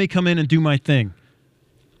 Just let me come in and do my thing.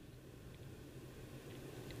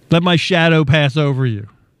 Let my shadow pass over you.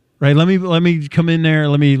 Right? Let me come in there,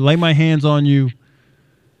 let me lay my hands on you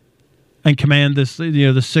and command this, you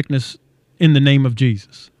know, the sickness in the name of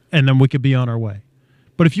Jesus. And then we could be on our way.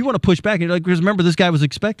 But if you want to push back, like, because remember, this guy was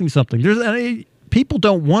expecting something. People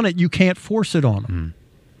don't want it. You can't force it on them.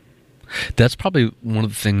 That's probably one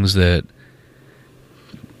of the things that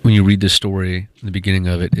when you read this story in the beginning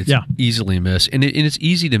of it, it's Yeah. easily missed, and it's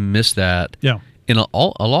easy to miss that. Yeah. In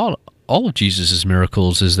all of Jesus's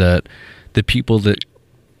miracles is that the people that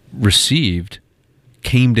received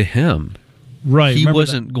came to him. Right. He Remember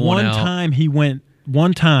wasn't that going one out time he went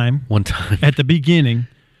one time one time. at the beginning.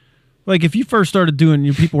 Like if you first started doing,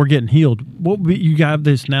 your people were getting healed. What would be, you got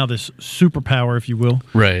this superpower, if you will.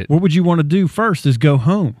 Right. What would you want to do first? Is go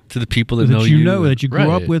home To the people that that know you know that you grew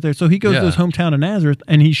Right. up with. There. So he goes to his hometown of Nazareth,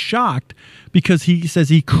 and he's shocked because he says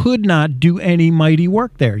he could not do any mighty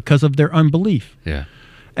work there because of their unbelief. Yeah.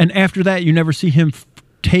 And after that, you never see him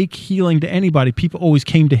take healing to anybody. People always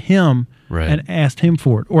came to him Right. and asked him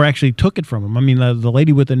for it, or actually took it from him. I mean, the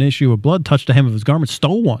lady with an issue of blood touched the hem of his garment,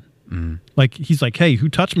 stole one. Like he's like, "Hey, who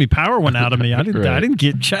touched me? Power went out of me. I didn't. Right. I didn't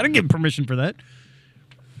get permission for that."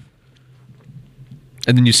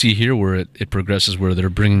 And then you see here where it progresses, where they're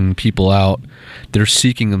bringing people out. They're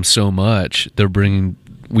seeking them so much, they're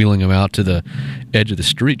wheeling them out to the edge of the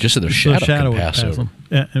street just so their shadow can would pass over. them.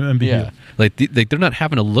 Yeah, and be healed. Like they're not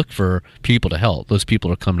having to look for people to help. Those people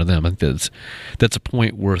are coming to them. I think that's a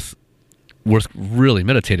point worth really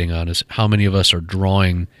meditating on, is how many of us are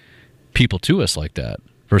drawing people to us like that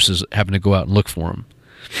versus having to go out and look for them.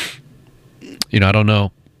 I don't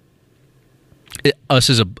know. Us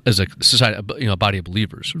as a society, a body of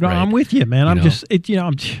believers. No, right? I'm with you, man.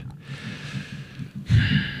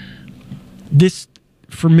 This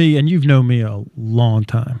for me, and you've known me a long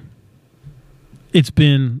time. It's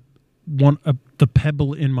been the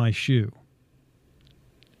pebble in my shoe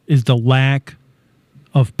is the lack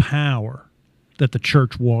of power that the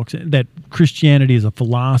church walks in. That Christianity is a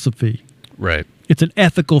philosophy. Right. It's an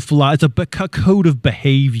ethical philosophy. It's a code of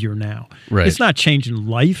behavior now. Right. It's not changing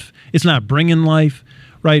life. It's not bringing life.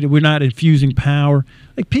 Right. We're not infusing power.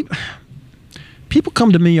 Like people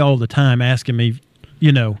come to me all the time asking me,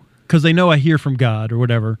 because they know I hear from God or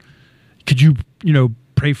whatever. Could you,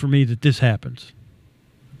 pray for me that this happens?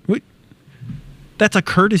 That's a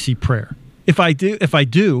courtesy prayer. If I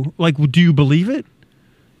do, like, do you believe it?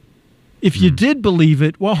 If you did believe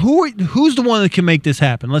it, well, who's the one that can make this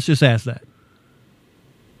happen? Let's just ask that.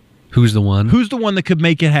 Who's the one? Who's the one that could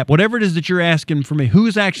make it happen? Whatever it is that you're asking for me,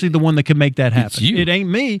 who's actually the one that could make that happen? It's you. It ain't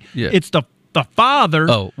me. Yeah. It's the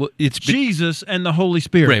Father, it's Jesus, and the Holy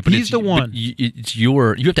Spirit. Right, but He's the one. It's you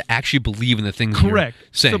have to actually believe in the things Correct. you're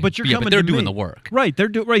saying. So, but you're coming but they're to doing me. the work. Right. They're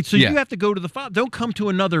doing right. So Yeah. you have to go to the Father. Don't come to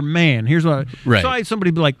another man. Here's what. Right. So I had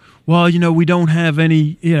somebody be like, well, we don't have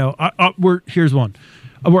any. Here's one.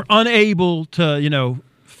 We're unable to.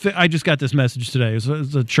 I just got this message today. It's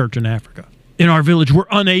a church in Africa. In our village, we're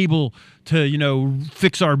unable to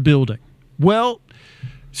fix our building. Well,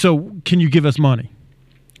 so can you give us money?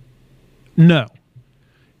 No.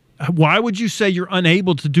 Why would you say you're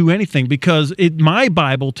unable to do anything? Because my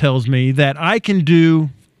Bible tells me that I can do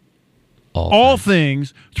all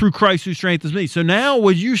things through Christ who strengthens me. So now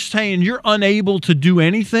when you're saying you're unable to do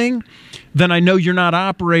anything, then I know you're not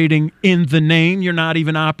operating in the name. You're not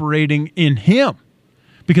even operating in Him.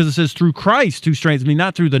 Because it says through Christ who strengthens me,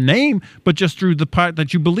 not through the name, but just through the part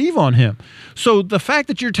that you believe on Him. So the fact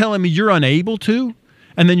that you're telling me you're unable to,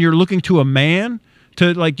 and then you're looking to a man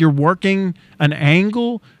to, like, you're working an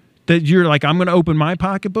angle that you're like, I'm going to open my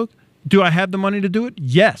pocketbook. Do I have the money to do it?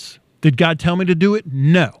 Yes. Did God tell me to do it?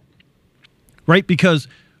 No. Right? Because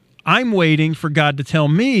I'm waiting for God to tell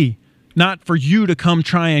me, not for you to come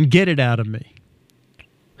try and get it out of me.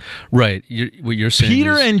 Right. What you're saying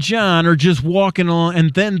Peter is, and John are just walking along,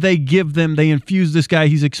 and then they infuse this guy.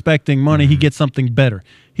 He's expecting money. He gets something better.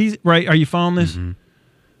 He's right. Are you following this?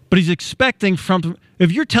 But he's expecting from.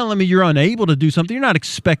 If you're telling me you're unable to do something, you're not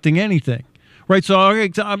expecting anything. Right, so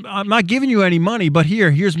I'm not giving you any money, but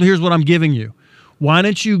here's what I'm giving you. Why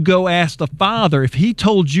don't you go ask the Father if He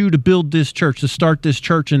told you to build this church, to start this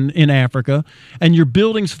church in Africa, and your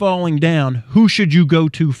building's falling down, who should you go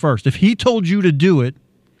to first? If He told you to do it,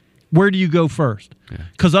 where do you go first?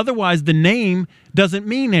 Because otherwise the name doesn't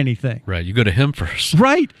mean anything. Right, you go to Him first.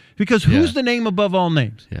 Right, because who's the name above all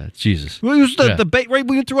names? Yeah, it's Jesus. Who's right, we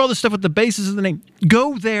went through all this stuff with the basis of the name.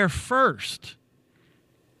 Go there first.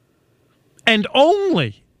 And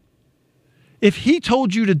only if He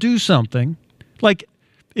told you to do something, like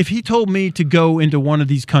if He told me to go into one of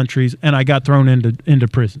these countries and I got thrown into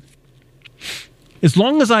prison. As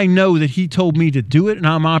long as I know that He told me to do it and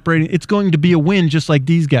I'm operating, it's going to be a win just like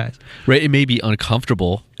these guys. Right. It may be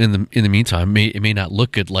uncomfortable in the meantime. It may not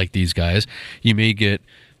look good like these guys. You may get,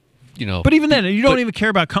 But even then, you don't even care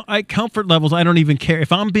about comfort levels. I don't even care.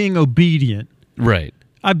 If I'm being obedient. Right.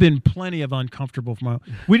 I've been plenty of uncomfortable for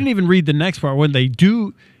we didn't even read the next part when they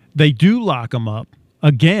do lock them up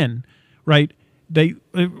again, right?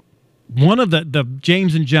 one of the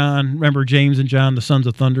James and John, remember James and John, the sons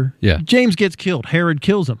of thunder? Yeah. James gets killed. Herod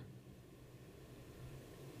kills him.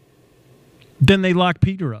 Then they lock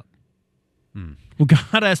Peter up. Well,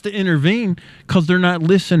 God has to intervene because they're not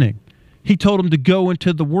listening. He told them to go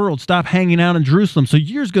into the world, stop hanging out in Jerusalem. So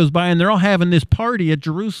years goes by, and they're all having this party at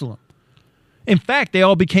Jerusalem. In fact, they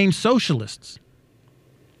all became socialists.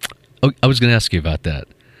 Oh, I was going to ask you about that.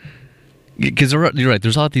 Because you're right.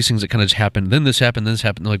 There's a lot of these things that kind of just happen. Then this happened. Then this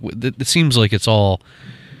happened. Like it seems like it's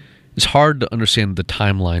hard to understand the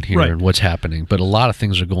timeline here and what's happening. But a lot of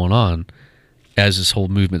things are going on as this whole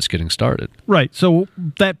movement's getting started. Right. So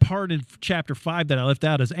that part in chapter 5 that I left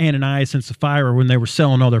out is Ananias and Sapphira when they were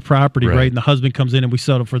selling all their property, right? And the husband comes in and we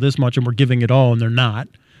sold it for this much and we're giving it all, and they're not.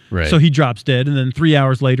 Right. So he drops dead, and then 3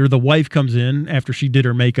 hours later, the wife comes in after she did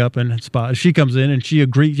her makeup and spa. She comes in and she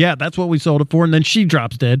agrees, yeah, that's what we sold it for, and then she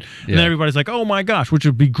drops dead. And then everybody's like, oh my gosh, which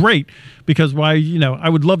would be great because I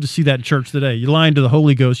would love to see that in church today. You lying to the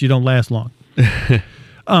Holy Ghost, you don't last long.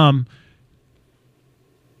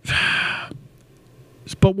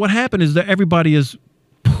 But what happened is that everybody is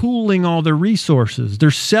pooling all their resources.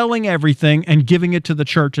 They're selling everything and giving it to the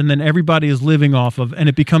church, and then everybody is living off of, and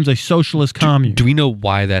it becomes a socialist commune. Do we know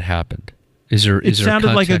why that happened? It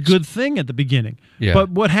sounded like a good thing at the beginning. Yeah. But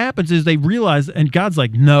what happens is they realize, and God's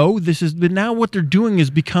like, no, but now what they're doing is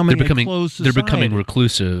becoming a closed society. They're becoming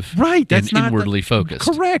reclusive, right? That's and inwardly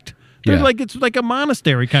focused. Correct. They're it's like a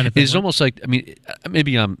monastery kind of thing. It's almost like, I mean,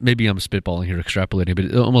 maybe I'm spitballing here, extrapolating, but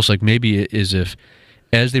it's almost like maybe it is if,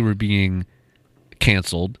 as they were being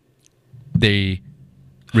canceled, they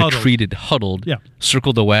retreated, huddled,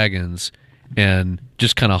 circled the wagons, and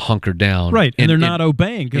just kind of hunkered down. Right, and they're not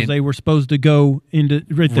obeying because they were supposed to go into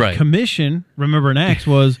the commission. Remember in Acts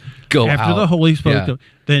was go after out. The Holy Spirit.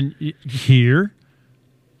 Then here,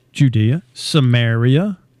 Judea,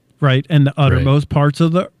 Samaria, right, and the uttermost parts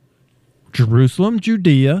of the Jerusalem,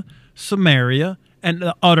 Judea, Samaria, and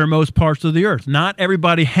the uttermost parts of the earth. Not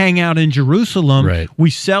everybody hang out in Jerusalem. Right.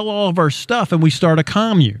 We sell all of our stuff and we start a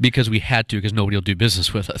commune. Because we had to, because nobody will do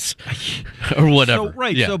business with us. Or whatever.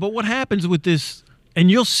 But what happens with this,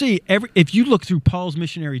 and you'll see, if you look through Paul's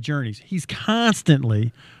missionary journeys, he's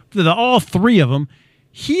constantly, all three of them,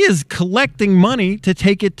 he is collecting money to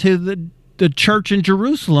take it to the church in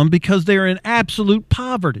Jerusalem because they're in absolute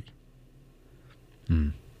poverty.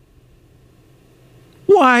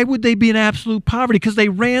 Why would they be in absolute poverty? Because they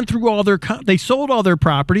ran through they sold all their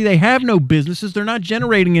property. They have no businesses. They're not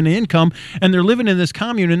generating an income, and they're living in this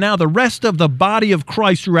commune. And now the rest of the body of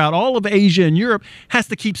Christ throughout all of Asia and Europe has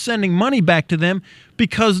to keep sending money back to them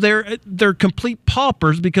because they're complete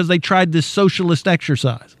paupers because they tried this socialist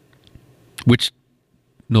exercise. Which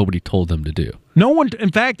nobody told them to do. No one,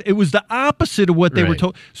 in fact, it was the opposite of what they were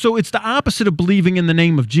told. So it's the opposite of believing in the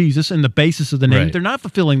name of Jesus and the basis of the name. They're not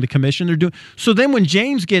fulfilling the commission. They're doing. So then when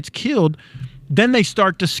James gets killed, then they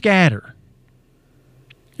start to scatter.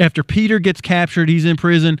 After Peter gets captured, he's in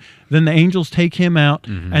prison, then the angels take him out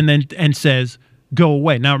and says, go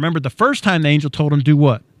away. Now remember, the first time the angel told him, do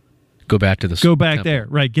what? Go back to the Go back temple. There.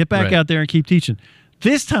 Right. Get back out there and keep teaching.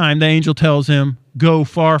 This time the angel tells him, go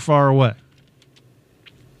far, far away.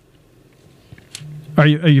 Are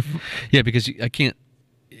you? Yeah, because I can't.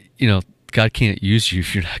 God can't use you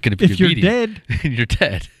if you're not going to be. If you're dead, you're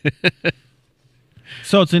dead.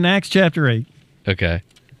 So it's in Acts chapter 8. Okay.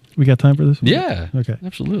 We got time for this? Yeah. Okay.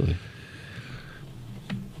 Absolutely.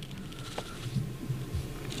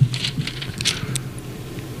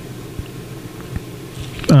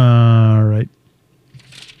 All right.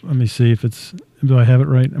 Let me see if it's. Do I have it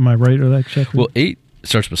right? Am I right or that chapter? Well, 8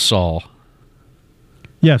 starts with Saul.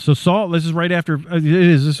 Yeah, so Saul, this is right after, it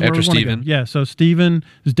is. This is after Stephen. Yeah, so Stephen's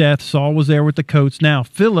death, Saul was there with the coats. Now,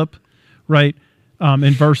 Philip, right,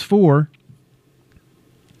 in verse 4,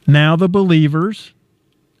 now the believers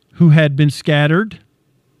who had been scattered,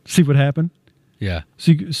 see what happened? Yeah.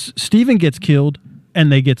 So Stephen gets killed,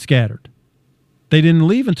 and they get scattered. They didn't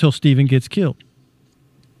leave until Stephen gets killed.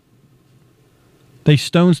 They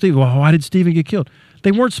stoned Stephen. Well, why did Stephen get killed?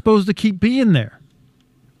 They weren't supposed to keep being there.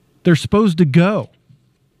 They're supposed to go.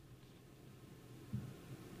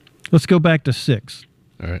 Let's go back to 6.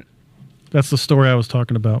 All right. That's the story I was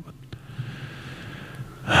talking about.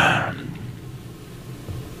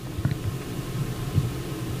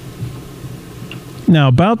 Now,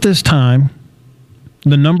 about this time,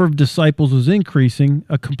 the number of disciples was increasing,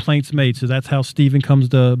 a complaint's made. So that's how Stephen comes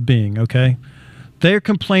to being, okay? They're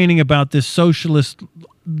complaining about this socialist,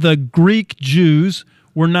 the Greek Jews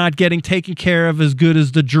were not getting taken care of as good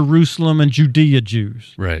as the Jerusalem and Judea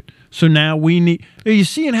Jews. Right. So now we need... Are you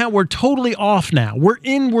seeing how we're totally off now? We're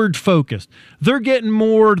inward focused. They're getting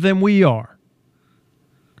more than we are.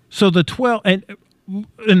 So the 12 and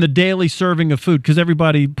the daily serving of food, because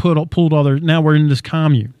everybody pulled all their. Now we're in this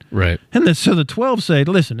commune, Right. and so the 12 say,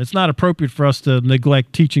 "Listen, it's not appropriate for us to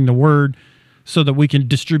neglect teaching the word, so that we can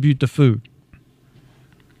distribute the food.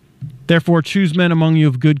 Therefore, choose men among you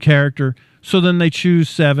of good character." So then they choose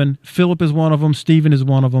 7. Philip is one of them. Stephen is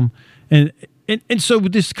one of them, and so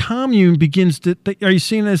this commune begins to. Are you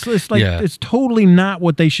seeing this? It's like it's totally not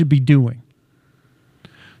what they should be doing.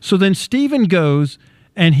 So then Stephen goes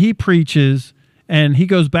and he preaches, and he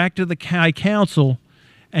goes back to the high council,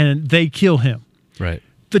 and they kill him. Right.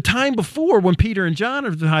 The time before, when Peter and John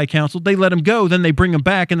are at the high council, they let him go, then they bring him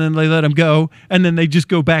back, and then they let him go, and then they just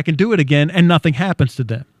go back and do it again, and nothing happens to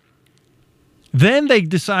them. Then they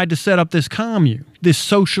decide to set up this commune, this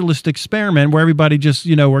socialist experiment where everybody just,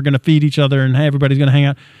 we're going to feed each other and everybody's going to hang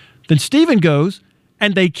out. Then Stephen goes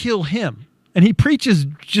and they kill him. And he preaches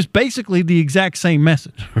just basically the exact same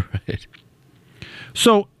message. Right.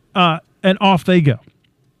 So, and off they go.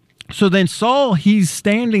 So then Saul, he's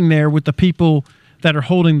standing there with the people that are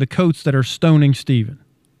holding the coats that are stoning Stephen.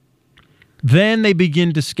 Then they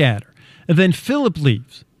begin to scatter. And then Philip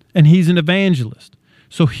leaves, and he's an evangelist.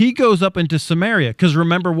 So he goes up into Samaria, because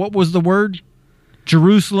remember, what was the word?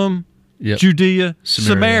 Jerusalem, Judea,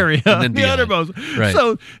 Samaria, and then the uttermost. Right.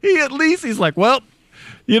 So he's like, well,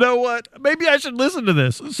 you know what? Maybe I should listen to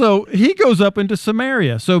this. So he goes up into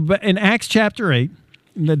Samaria. So in Acts chapter 8,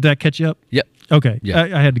 did that catch you up? Yep. Okay. Yeah.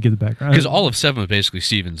 I had to give the background. Because all of 7 was basically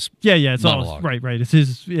Stephen's it's monologue. all right. It's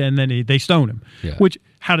his, and then they stone him. Yeah. Which,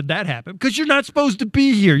 how did that happen? Because you're not supposed to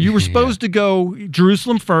be here. You were supposed to go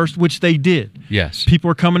Jerusalem first, which they did. Yes.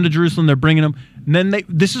 People are coming to Jerusalem. They're bringing them. And then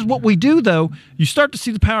this is what we do, though. You start to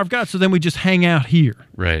see the power of God, so then we just hang out here.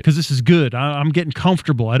 Right. Because this is good. I'm getting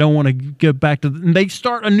comfortable. I don't want to get back to... And they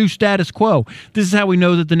start a new status quo. This is how we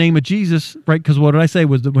know that the name of Jesus, right? Because what did I say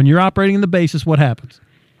was that when you're operating in the basis, what happens?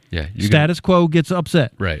 Yeah. Status quo gets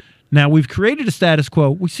upset. Right. Now, we've created a status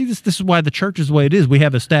quo. We see this. This is why the church is the way it is. We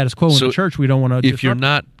have a status quo in the church. We don't want to... If you're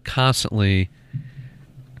not constantly,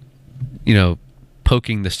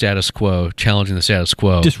 poking the status quo, challenging the status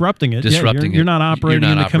quo, disrupting it, you're not operating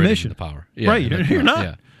in the commission. The power. Right, you're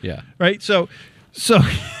not. Yeah. Right, so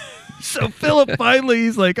Philip finally,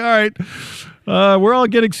 he's like, all right, we're all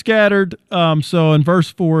getting scattered. So in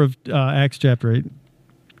verse 4 of Acts chapter 8,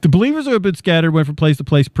 the believers who have been scattered went from place to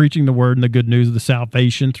place preaching the word and the good news of the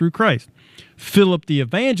salvation through Christ. Philip the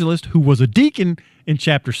evangelist, who was a deacon in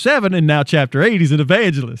chapter 7 and now chapter 8, he's an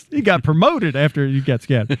evangelist. He got promoted after he got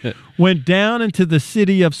scattered. Went down into the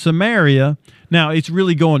city of Samaria. Now, it's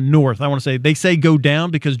really going north. I want to say, they say go down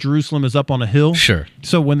because Jerusalem is up on a hill. Sure.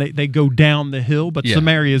 So when they go down the hill, but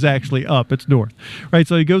Samaria is actually up. It's north. Right?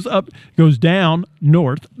 So he goes down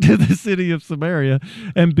north to the city of Samaria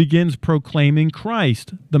and begins proclaiming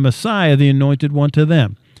Christ, the Messiah, the anointed one, to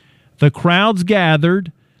them. The crowds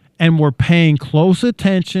gathered and were paying close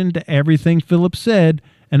attention to everything Philip said,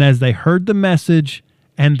 and as they heard the message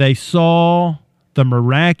and they saw the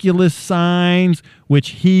miraculous signs which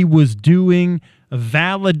he was doing,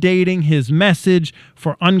 validating his message,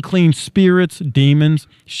 for unclean spirits, demons,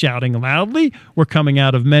 shouting loudly, were coming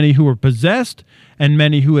out of many who were possessed, and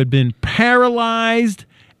many who had been paralyzed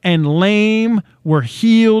and lame were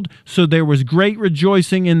healed. So there was great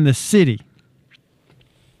rejoicing in the city.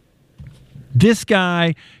 This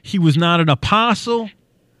guy, he was not an apostle.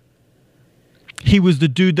 He was the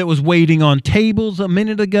dude that was waiting on tables a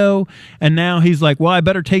minute ago, and now he's like, well, I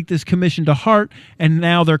better take this commission to heart, and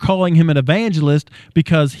now they're calling him an evangelist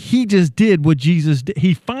because he just did what Jesus did.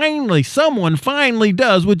 Someone finally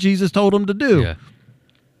does what Jesus told him to do. Yeah.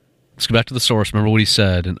 Let's go back to the source. Remember what he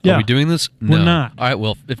said. And are we doing this? No. We're not. All right,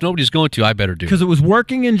 well, if nobody's going to, I better do it. Because it was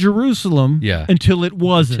working in Jerusalem until it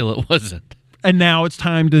wasn't. Until it wasn't. And now it's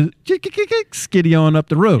time to skiddy on up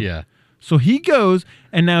the road. Yeah. So he goes,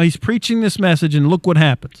 and now he's preaching this message, and look what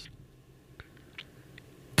happens.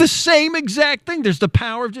 The same exact thing. There's the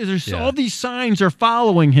power of Jesus. All these signs are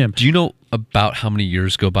following him. Do you know about how many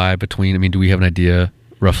years go by between? I mean, do we have an idea,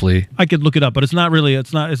 roughly? I could look it up, but it's not really.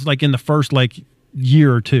 It's like in the first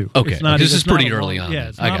year or two. Okay. It's not, this is pretty early on. Yeah,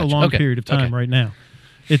 it's not a long period of time right now.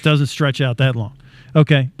 It doesn't stretch out that long.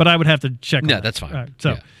 Okay, but I would have to check. Yeah, that's fine. All right,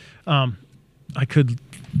 so, I could.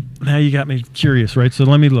 Now you got me curious, right? So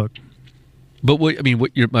let me look. But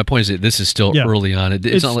my point is that this is still early on.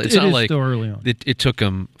 It's not like still early on. It took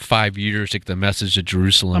them 5 years to get the message to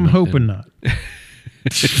Jerusalem. I'm hoping not.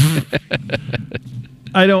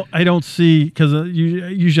 I don't see, because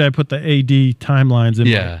usually I put the AD timelines in.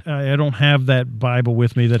 Yeah. I don't have that Bible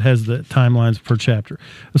with me that has the timelines per chapter.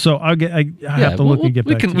 So I have to look and get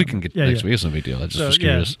back to we can get next week. It's no big deal. I just was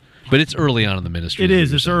curious. But it's early on in the ministry. It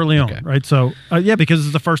is. It's early on, right? So, because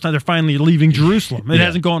it's the first time they're finally leaving Jerusalem. It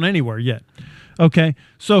hasn't gone anywhere yet. Okay,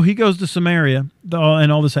 so he goes to Samaria,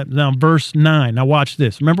 and all this happens. Now, verse 9. Now, watch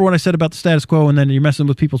this. Remember what I said about the status quo, and then you're messing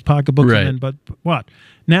with people's pocketbooks? Right. And then, but what?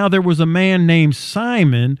 Now, there was a man named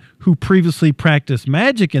Simon who previously practiced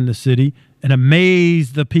magic in the city and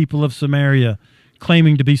amazed the people of Samaria,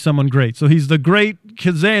 claiming to be someone great. So he's the great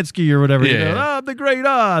Kazansky or whatever. The great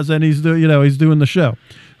Oz, and he's doing the show.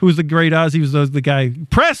 Who's the great Oz? He was the guy,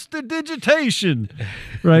 prestidigitation,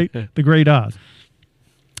 right? The great Oz.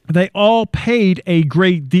 They all paid a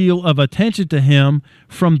great deal of attention to him,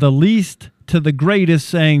 from the least to the greatest,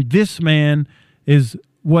 saying, "This man is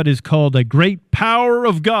what is called a great power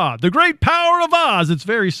of God." The great power of Oz. It's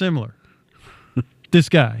very similar. This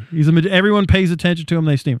guy. Everyone pays attention to him.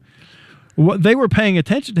 They esteem him. They were paying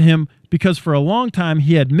attention to him because for a long time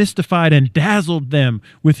he had mystified and dazzled them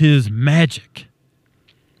with his magic.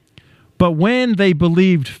 But when they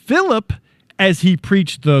believed Philip as he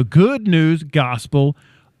preached the good news gospel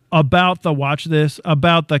about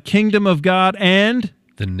about the kingdom of God and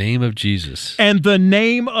the name of Jesus. And the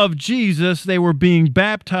name of Jesus, they were being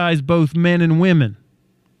baptized, both men and women.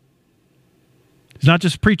 He's not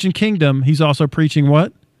just preaching kingdom, he's also preaching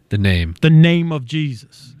what? The name. The name of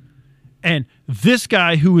Jesus. And this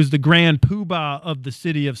guy, who is the grand poobah of the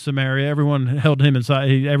city of Samaria, everyone held him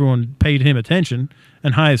inside, everyone paid him attention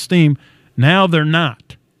and high esteem. Now they're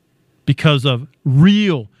not, because of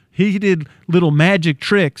he did little magic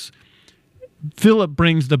tricks. Philip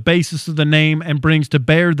brings the basis of the name and brings to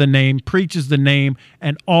bear the name, preaches the name,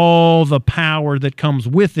 and all the power that comes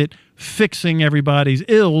with it, fixing everybody's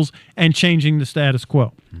ills and changing the status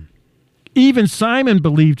quo. Even Simon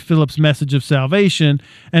believed Philip's message of salvation,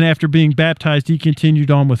 and after being baptized, he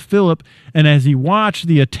continued on with Philip. And as he watched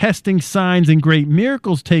the attesting signs and great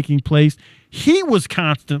miracles taking place, he was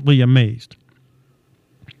constantly amazed.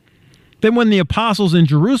 Then when the apostles in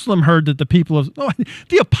Jerusalem heard that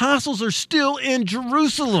the apostles are still in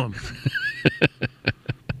Jerusalem.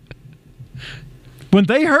 When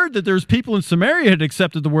they heard that there's people in Samaria had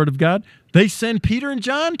accepted the word of God, they send Peter and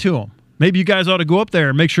John to them. Maybe you guys ought to go up there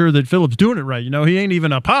and make sure that Philip's doing it right. He ain't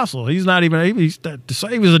even an apostle. He's not even,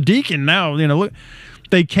 he was a deacon now. Look.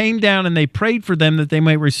 They came down and they prayed for them that they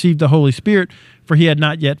might receive the Holy Spirit, for he had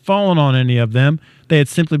not yet fallen on any of them. They had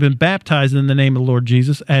simply been baptized in the name of the Lord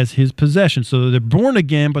Jesus as his possession. So they're born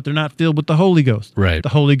again, but they're not filled with the Holy Ghost. Right. The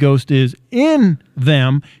Holy Ghost is in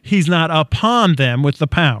them. He's not upon them with the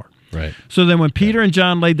power. Right. So then when Peter and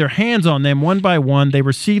John laid their hands on them one by one, they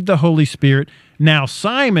received the Holy Spirit. Now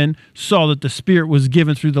Simon saw that the Spirit was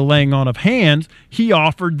given through the laying on of hands. He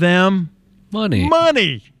offered them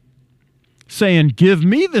money, saying, "Give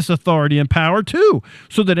me this authority and power too,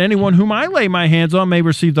 so that anyone whom I lay my hands on may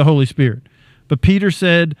receive the Holy Spirit." But Peter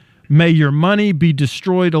said, "May your money be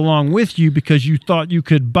destroyed along with you, because you thought you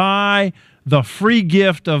could buy the free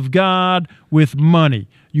gift of God with money.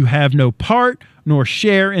 You have no part nor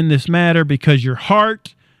share in this matter, because your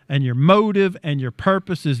heart and your motive and your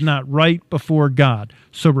purpose is not right before God.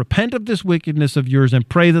 So repent of this wickedness of yours and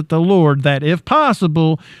pray that the Lord, that if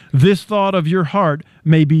possible, this thought of your heart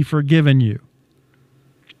may be forgiven you.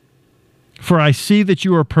 For I see that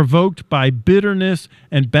you are provoked by bitterness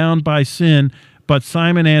and bound by sin." But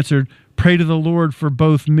Simon answered, "Pray to the Lord for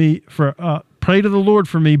me,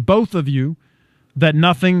 both of you, that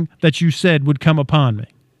nothing that you said would come upon me."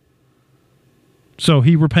 So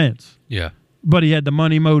he repents. Yeah. But he had the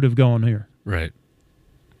money motive going here. Right.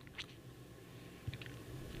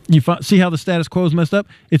 You see how the status quo is messed up?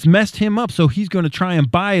 It's messed him up, so he's going to try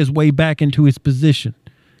and buy his way back into his position,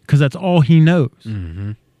 because that's all he knows.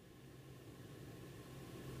 Mm-hmm.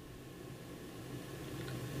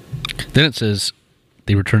 Then it says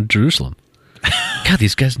they returned to Jerusalem. God,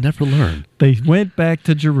 these guys never learn. They went back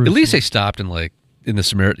to Jerusalem. At least they stopped in in the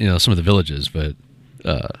Samaria, some of the villages, but.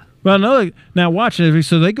 Well, now watch it.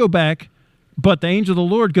 So they go back, but the angel of the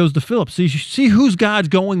Lord goes to Philip. See who's God's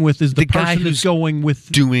going with is the person guy who's that's going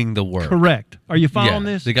with doing the work. Correct. Are you following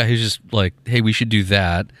this? The guy who's just like, "Hey, we should do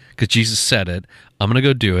that because Jesus said it. I'm going to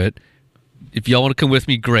go do it. If y'all want to come with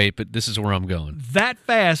me, great, but this is where I'm going." That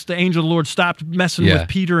fast, the angel of the Lord stopped messing with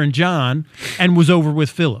Peter and John and was over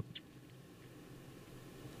with Philip.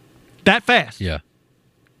 That fast. Yeah.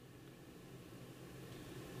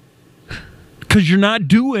 Because you're not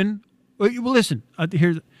doing. Well, listen,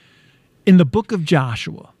 here's in the book of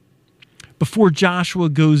Joshua, before Joshua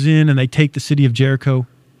goes in and they take the city of Jericho,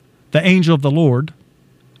 the angel of the Lord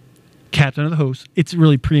captain of the host. It's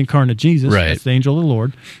really pre-incarnate Jesus. Right. That's the angel of the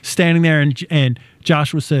Lord standing there, and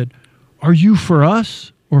Joshua said, "Are you for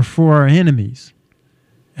us or for our enemies?"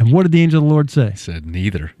 And what did the angel of the Lord say? He said,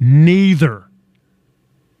 neither. Neither.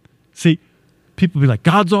 See, people be like,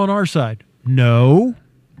 God's on our side. No,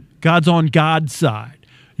 God's on God's side.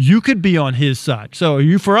 You could be on his side. So are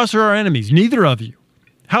you for us or our enemies? Neither of you.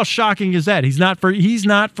 How shocking is that? He's not for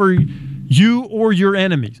you or your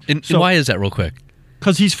enemies. And why is that, real quick?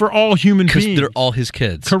 Because he's for all human beings. Because they're all his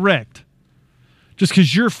kids. Correct. Just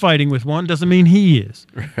because you're fighting with one doesn't mean he is.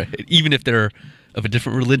 Right. Even if they're of a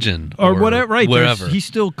different religion or whatever, right? Wherever. He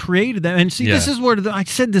still created them. And see, this is where I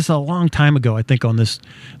said this a long time ago, I think, on this,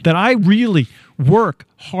 that I really work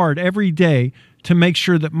hard every day to make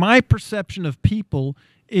sure that my perception of people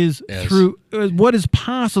is through what is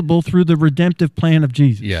possible through the redemptive plan of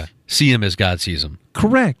Jesus. Yeah. See him as God sees him.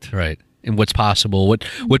 Correct. Right. And what's possible,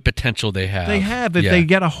 what potential they have. They have if they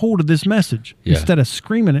get a hold of this message instead of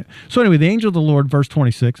screaming it. So anyway, the angel of the Lord, verse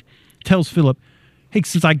 26, tells Philip, hey,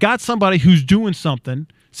 since I got somebody who's doing something.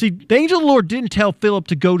 See, the angel of the Lord didn't tell Philip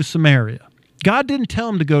to go to Samaria. God didn't tell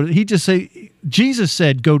him to go to, Jesus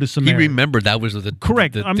said, go to Samaria. He remembered that was the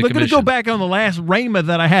correct. I'm going to go back on the last rhema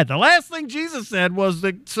that I had. The last thing Jesus said was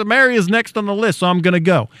that Samaria is next on the list, so I'm going to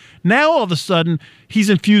go. Now, all of a sudden, he's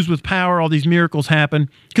infused with power. All these miracles happen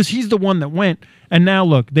because he's the one that went. And now,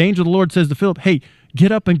 look, the angel of the Lord says to Philip, hey,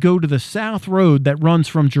 get up and go to the south road that runs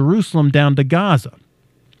from Jerusalem down to Gaza.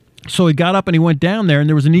 So he got up and he went down there, and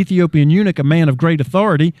there was an Ethiopian eunuch, a man of great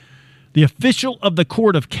authority, the official of the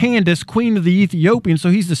court of Candace, queen of the Ethiopians,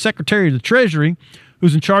 so he's the secretary of the treasury,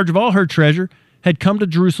 who's in charge of all her treasure, had come to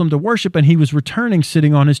Jerusalem to worship, and he was returning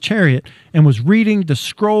sitting on his chariot and was reading the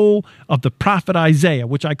scroll of the prophet Isaiah,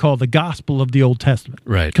 which I call the gospel of the Old Testament.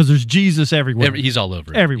 Right. Because there's Jesus everywhere. He's all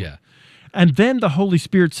over it. Everywhere. Yeah. And then the Holy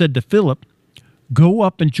Spirit said to Philip, go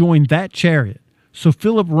up and join that chariot. So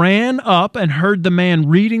Philip ran up and heard the man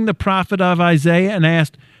reading the prophet of Isaiah and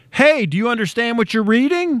asked, hey, do you understand what you're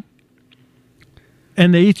reading?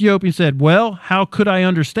 And the Ethiopian said, well, how could I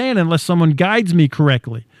understand unless someone guides me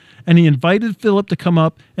correctly? And he invited Philip to come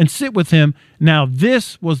up and sit with him. Now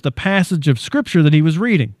this was the passage of Scripture that he was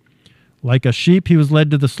reading. Like a sheep he was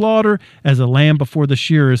led to the slaughter, as a lamb before the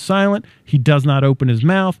shearer is silent. He does not open his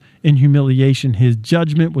mouth. In humiliation his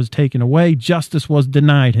judgment was taken away. Justice was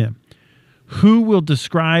denied him. Who will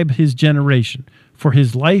describe his generation? For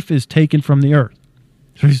his life is taken from the earth.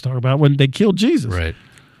 So he's talking about when they killed Jesus. Right.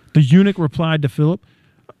 The eunuch replied to Philip,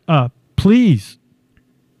 please,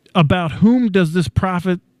 about whom does this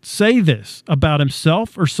prophet say this? About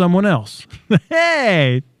himself or someone else?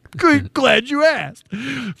 Hey, good, glad you asked.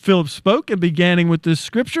 Philip spoke, and beginning with this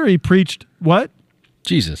scripture, he preached what?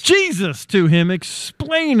 Jesus. Jesus to him,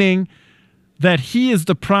 explaining that he is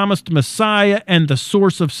the promised Messiah and the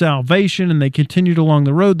source of salvation. And they continued along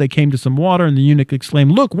the road. They came to some water, and the eunuch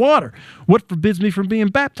exclaimed, look, water! What forbids me from being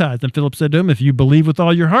baptized? And Philip said to him, if you believe with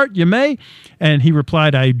all your heart, you may. And he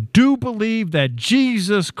replied, I do believe that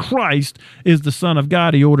Jesus Christ is the Son of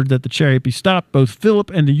God. He ordered that the chariot be stopped. Both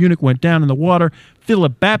Philip and the eunuch went down in the water.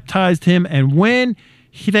 Philip baptized him, and when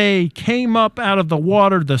they came up out of the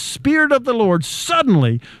water, the Spirit of the Lord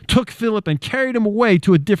suddenly took Philip and carried him away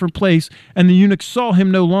to a different place, and the eunuch saw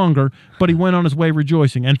him no longer, but he went on his way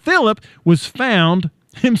rejoicing. And Philip was found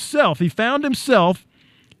himself. He found himself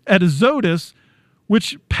at Azotus,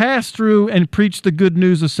 which passed through and preached the good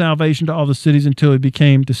news of salvation to all the cities until he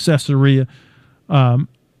became to Caesarea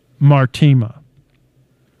Maritima.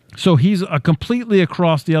 So he's completely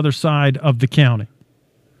across the other side of the county.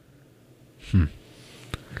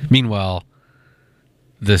 Meanwhile,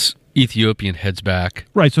 this Ethiopian heads back.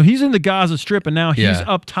 Right, so he's in the Gaza Strip, and now he's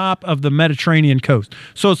up top of the Mediterranean coast.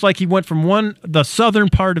 So it's like he went from the southern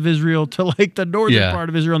part of Israel to like the northern part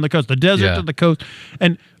of Israel on the coast, the desert to the coast.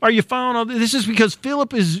 And are you following all this? This is because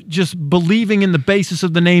Philip is just believing in the basis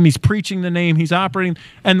of the name. He's preaching the name. He's operating.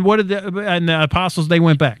 And what did the apostles? They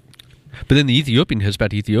went back. But then the Ethiopian heads back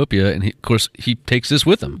to Ethiopia, and of course he takes this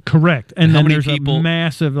with him. Correct. And then there's a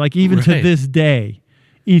massive, like even to this day,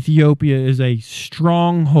 Ethiopia is a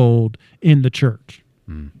stronghold in the church.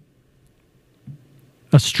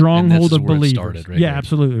 A stronghold of believers. Right here.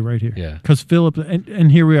 Absolutely, right here. Yeah. Because Philip,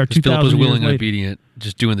 and here we are 2,000 years later. Philip was willing and obedient,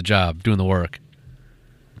 just doing the job, doing the work.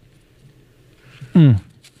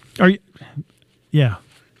 Are you? Yeah.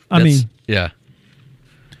 I mean. Yeah.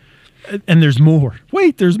 And there's more.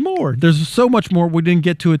 Wait, there's more. There's so much more. We didn't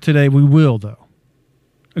get to it today. We will, though.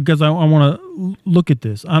 Because I want to look at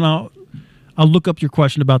this. And I'll look up your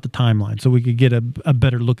question about the timeline so we could get a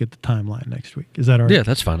better look at the timeline next week. Is that all right? Yeah,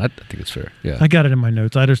 that's fine. I think it's fair. Yeah. I got it in my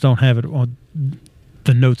notes. I just don't have it on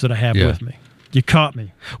the notes that I have with me. You caught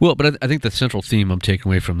me. Well, but I think the central theme I'm taking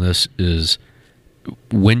away from this is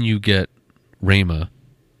when you get Rhema,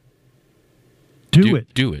 do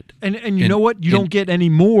it. Do it. And you know what? You don't get any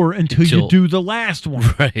more until you do the last one.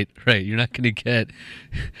 Right. You're not going to get.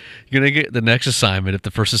 You're going to get the next assignment if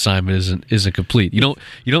the first assignment isn't complete. You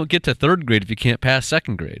don't get to third grade if you can't pass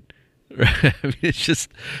second grade. Right? I mean, it's just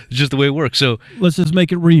the way it works. So let's just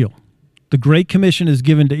make it real. The Great Commission is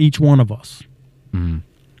given to each one of us. Mm-hmm.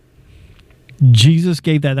 Jesus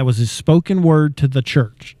gave that. That was his spoken word to the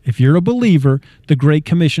church. If you're a believer, the Great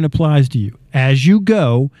Commission applies to you. As you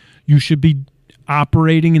go, you should be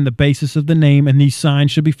operating in the basis of the name, and these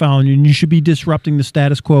signs should be following you, and you should be disrupting the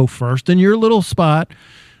status quo first in your little spot,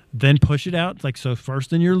 then push it out. Like, so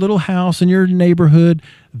first in your little house, in your neighborhood,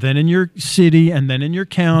 then in your city, and then in your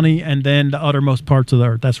county, and then the uttermost parts of the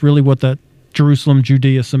earth. That's really what that Jerusalem,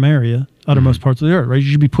 Judea, Samaria, uttermost parts of the earth, right?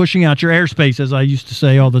 You should be pushing out your airspace, as I used to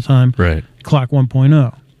say all the time. Right. Clock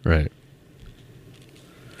 1.0. Right.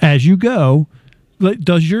 As you go,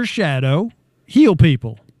 does your shadow heal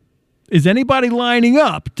people? Is anybody lining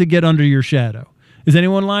up to get under your shadow? Is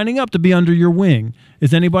anyone lining up to be under your wing?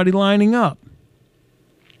 Is anybody lining up?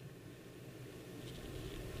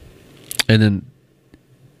 And then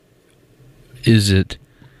is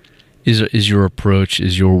your approach,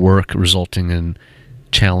 is your work resulting in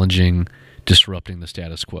challenging, disrupting the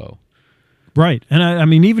status quo? Right. And I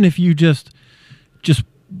mean, even if you just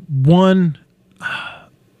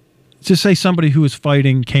say somebody who is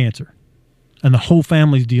fighting cancer and the whole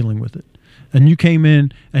family's dealing with it, and you came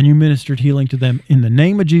in and you ministered healing to them in the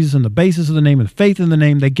name of Jesus, on the basis of the name, and faith in the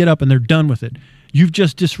name, they get up and they're done with it. You've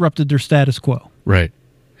just disrupted their status quo. Right.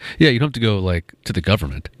 Yeah, you don't have to go to the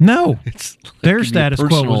government. No. It's their status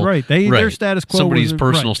quo was right. Their status quo somebody's was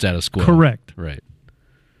personal right. status quo. Correct. Right.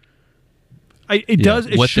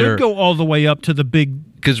 It should go all the way up to the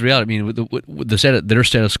big. Because reality, I mean, their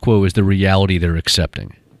status quo is the reality they're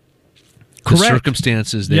accepting. Correct. The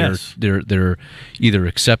circumstances they're either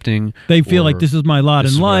accepting. They feel like this is my lot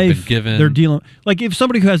in life. I've been given. They're dealing like if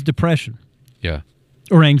somebody who has depression, yeah,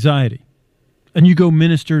 or anxiety, and you go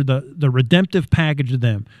minister the redemptive package to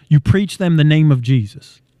them. You preach them the name of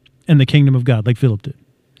Jesus and the kingdom of God, like Philip did.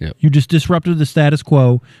 Yep. You just disrupted the status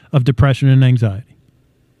quo of depression and anxiety.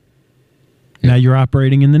 Yep. Now you're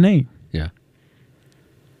operating in the name. Yeah.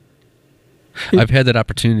 I've had that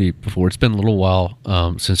opportunity before. It's been a little while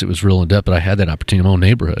since it was real in depth, but I had that opportunity in my own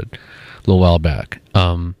neighborhood a little while back.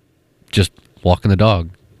 Just walking the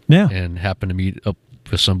dog. Yeah. And happened to meet up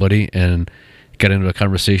with somebody and got into a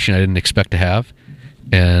conversation I didn't expect to have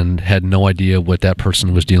and had no idea what that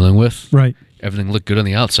person was dealing with. Right. Everything looked good on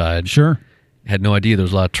the outside. Sure. Had no idea there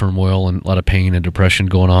was a lot of turmoil and a lot of pain and depression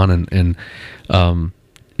going on, and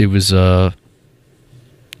it was a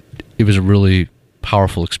really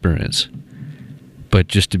powerful experience. But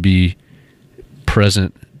just to be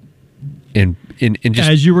present in just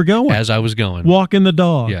as you were going, as I was going, walking the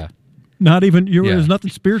dog. Yeah. Not even there's nothing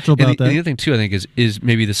spiritual about that. And the other thing too, I think is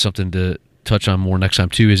maybe this is something to touch on more next time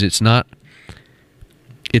too. Is it's not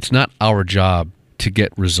our job to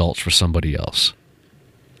get results for somebody else.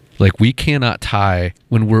 Like we cannot tie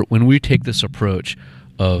when we take this approach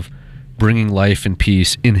of bringing life and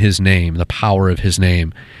peace in His name, the power of His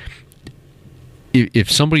name. If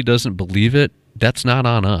somebody doesn't believe it, that's not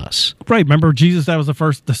on us. Right. Remember Jesus, that was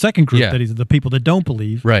the second group that He's the people that don't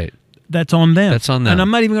believe. Right. That's on them. That's on them. And I'm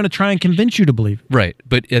not even going to try and convince you to believe. Right.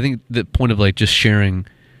 But I think the point of like just sharing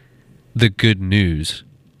the good news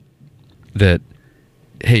that,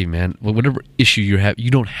 hey man, whatever issue you have, you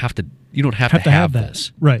don't have to have that.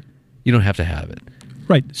 this. Right. You don't have to have it.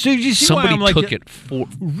 Right. So you see somebody why I'm took like, it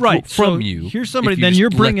from so you. Here's somebody. Then you're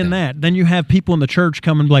bringing that. Then you have people in the church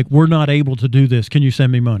coming like, we're not able to do this. Can you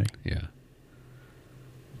send me money? Yeah.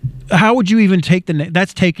 How would you even take the name?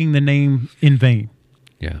 That's taking the name in vain.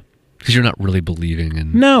 Yeah. Because you're not really believing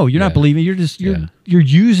in. No, you're not believing. You're just you're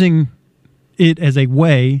using it as a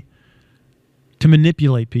way to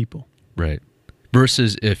manipulate people. Right.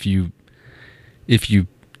 Versus if you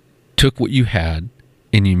took what you had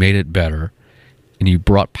and you made it better and you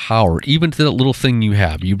brought power, even to that little thing you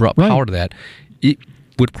have, you brought power to that, it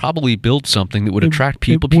would probably build something that would attract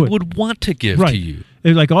people. People would want to give to you.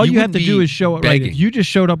 It's like all you have to do is show up. Right. If you just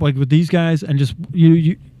showed up like with these guys and just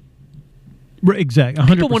you exactly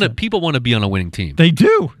 100%. People want to be on a winning team. They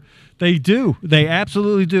do. They do. They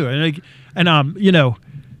absolutely do. And you know,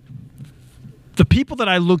 the people that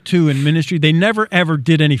I look to in ministry, they never ever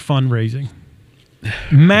did any fundraising.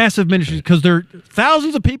 Massive ministries, because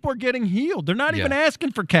thousands of people are getting healed. They're not even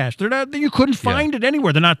asking for cash. They're not. You couldn't find it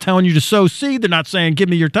anywhere. They're not telling you to sow seed. They're not saying, "Give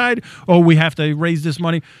me your tithe." Oh, we have to raise this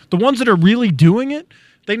money. The ones that are really doing it,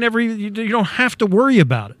 They never even, you don't have to worry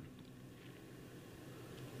about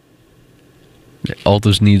it. All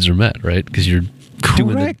those needs are met, right? Because you're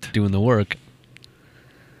Correct. doing the work.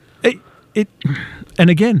 And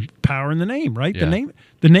again, power in the name, right? Yeah.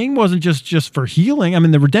 The name wasn't just for healing. I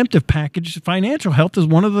mean, the redemptive package, financial health, is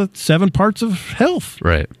one of the 7 parts of health.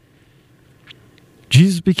 Right.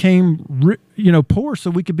 Jesus became, poor so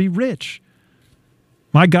we could be rich.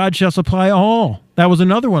 My God shall supply all. That was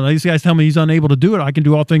another one. These guys tell me he's unable to do it. I can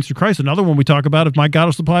do all things through Christ. Another one we talk about, if my God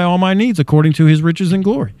will supply all my needs according to his riches and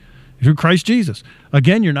glory. Through Christ Jesus.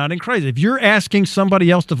 Again, you're not in Christ. If you're asking somebody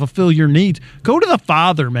else to fulfill your needs, go to the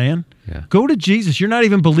Father, man. Yeah. Go to Jesus. You're not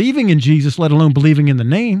even believing in Jesus, let alone believing in the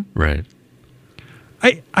name. Right.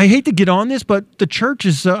 I hate to get on this, but the church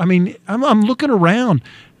is, I'm looking around,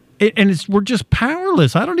 and we're just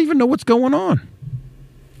powerless. I don't even know what's going on.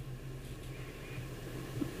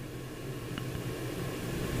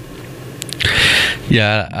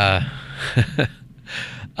 Yeah.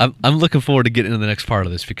 I'm looking forward to getting into the next part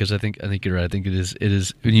of this, because I think you're right. I think it is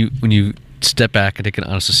when you step back and take an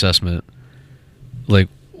honest assessment, like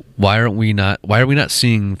why are we not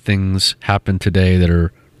seeing things happen today that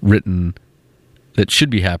are written that should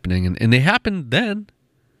be happening, and they happened then.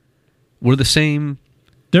 We're the same.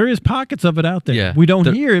 There is pockets of it out there. Yeah. We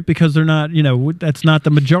don't hear it because they're not, that's not the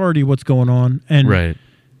majority of what's going on. And Right.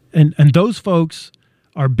 And those folks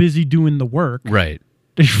are busy doing the work. Right.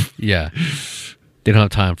 Yeah. They don't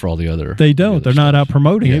have time for all the other. They don't. They're not out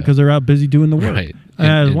promoting it because they're out busy doing the work. Right.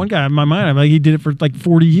 One guy in my mind, he did it for like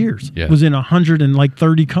 40 years. Yeah. Was in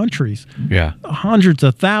 130 countries. Yeah. Hundreds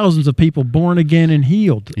of thousands of people born again and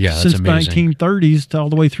healed. Yeah, that's since amazing. 1930s to all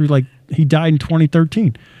the way through, he died in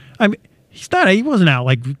 2013. I mean, he wasn't out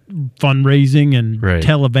like fundraising and Right.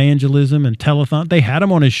 televangelism and telethon. They had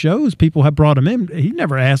him on his shows. People had brought him in. He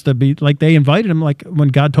never asked to be, they invited him, when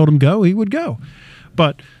God told him go, he would go.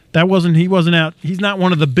 But he wasn't out. He's not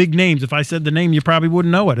one of the big names. If I said the name, you probably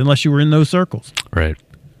wouldn't know it unless you were in those circles. Right.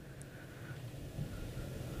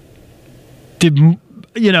 And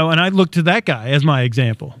I look to that guy as my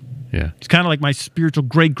example. Yeah. He's kind of like my spiritual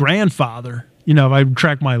great-grandfather, if I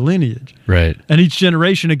track my lineage. Right. And each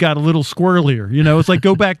generation, it got a little squirrelier. It's like,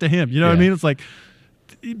 go back to him. You know what I Yeah. mean? It's like,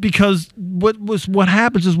 because what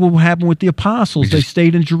happens is what happened with the apostles. They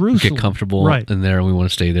stayed in Jerusalem. Get comfortable right. in there, and we want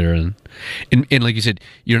to stay there. And like you said,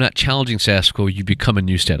 you're not challenging status quo. You become a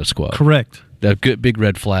new status quo. Correct. That good big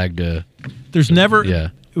red flag to. There's never, Yeah.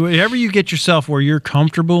 wherever you get yourself where you're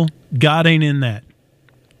comfortable, God ain't in that.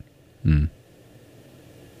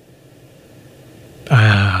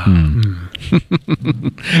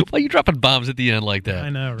 Why are you dropping bombs at the end like that? I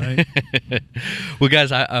know, right? Well,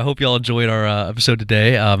 guys, I hope y'all enjoyed our episode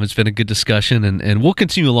today. It's been a good discussion, and we'll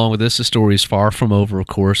continue along with this. The story is far from over, of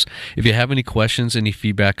course. If you have any questions, any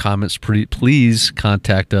feedback, comments, please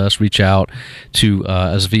contact us. Reach out to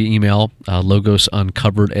us via email,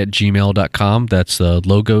 logosuncovered@gmail.com. That's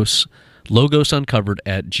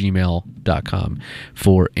logosuncovered@gmail.com.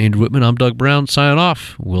 For Andrew Whitman, I'm Doug Brown, signing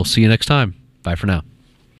off. We'll see you next time. Bye for now.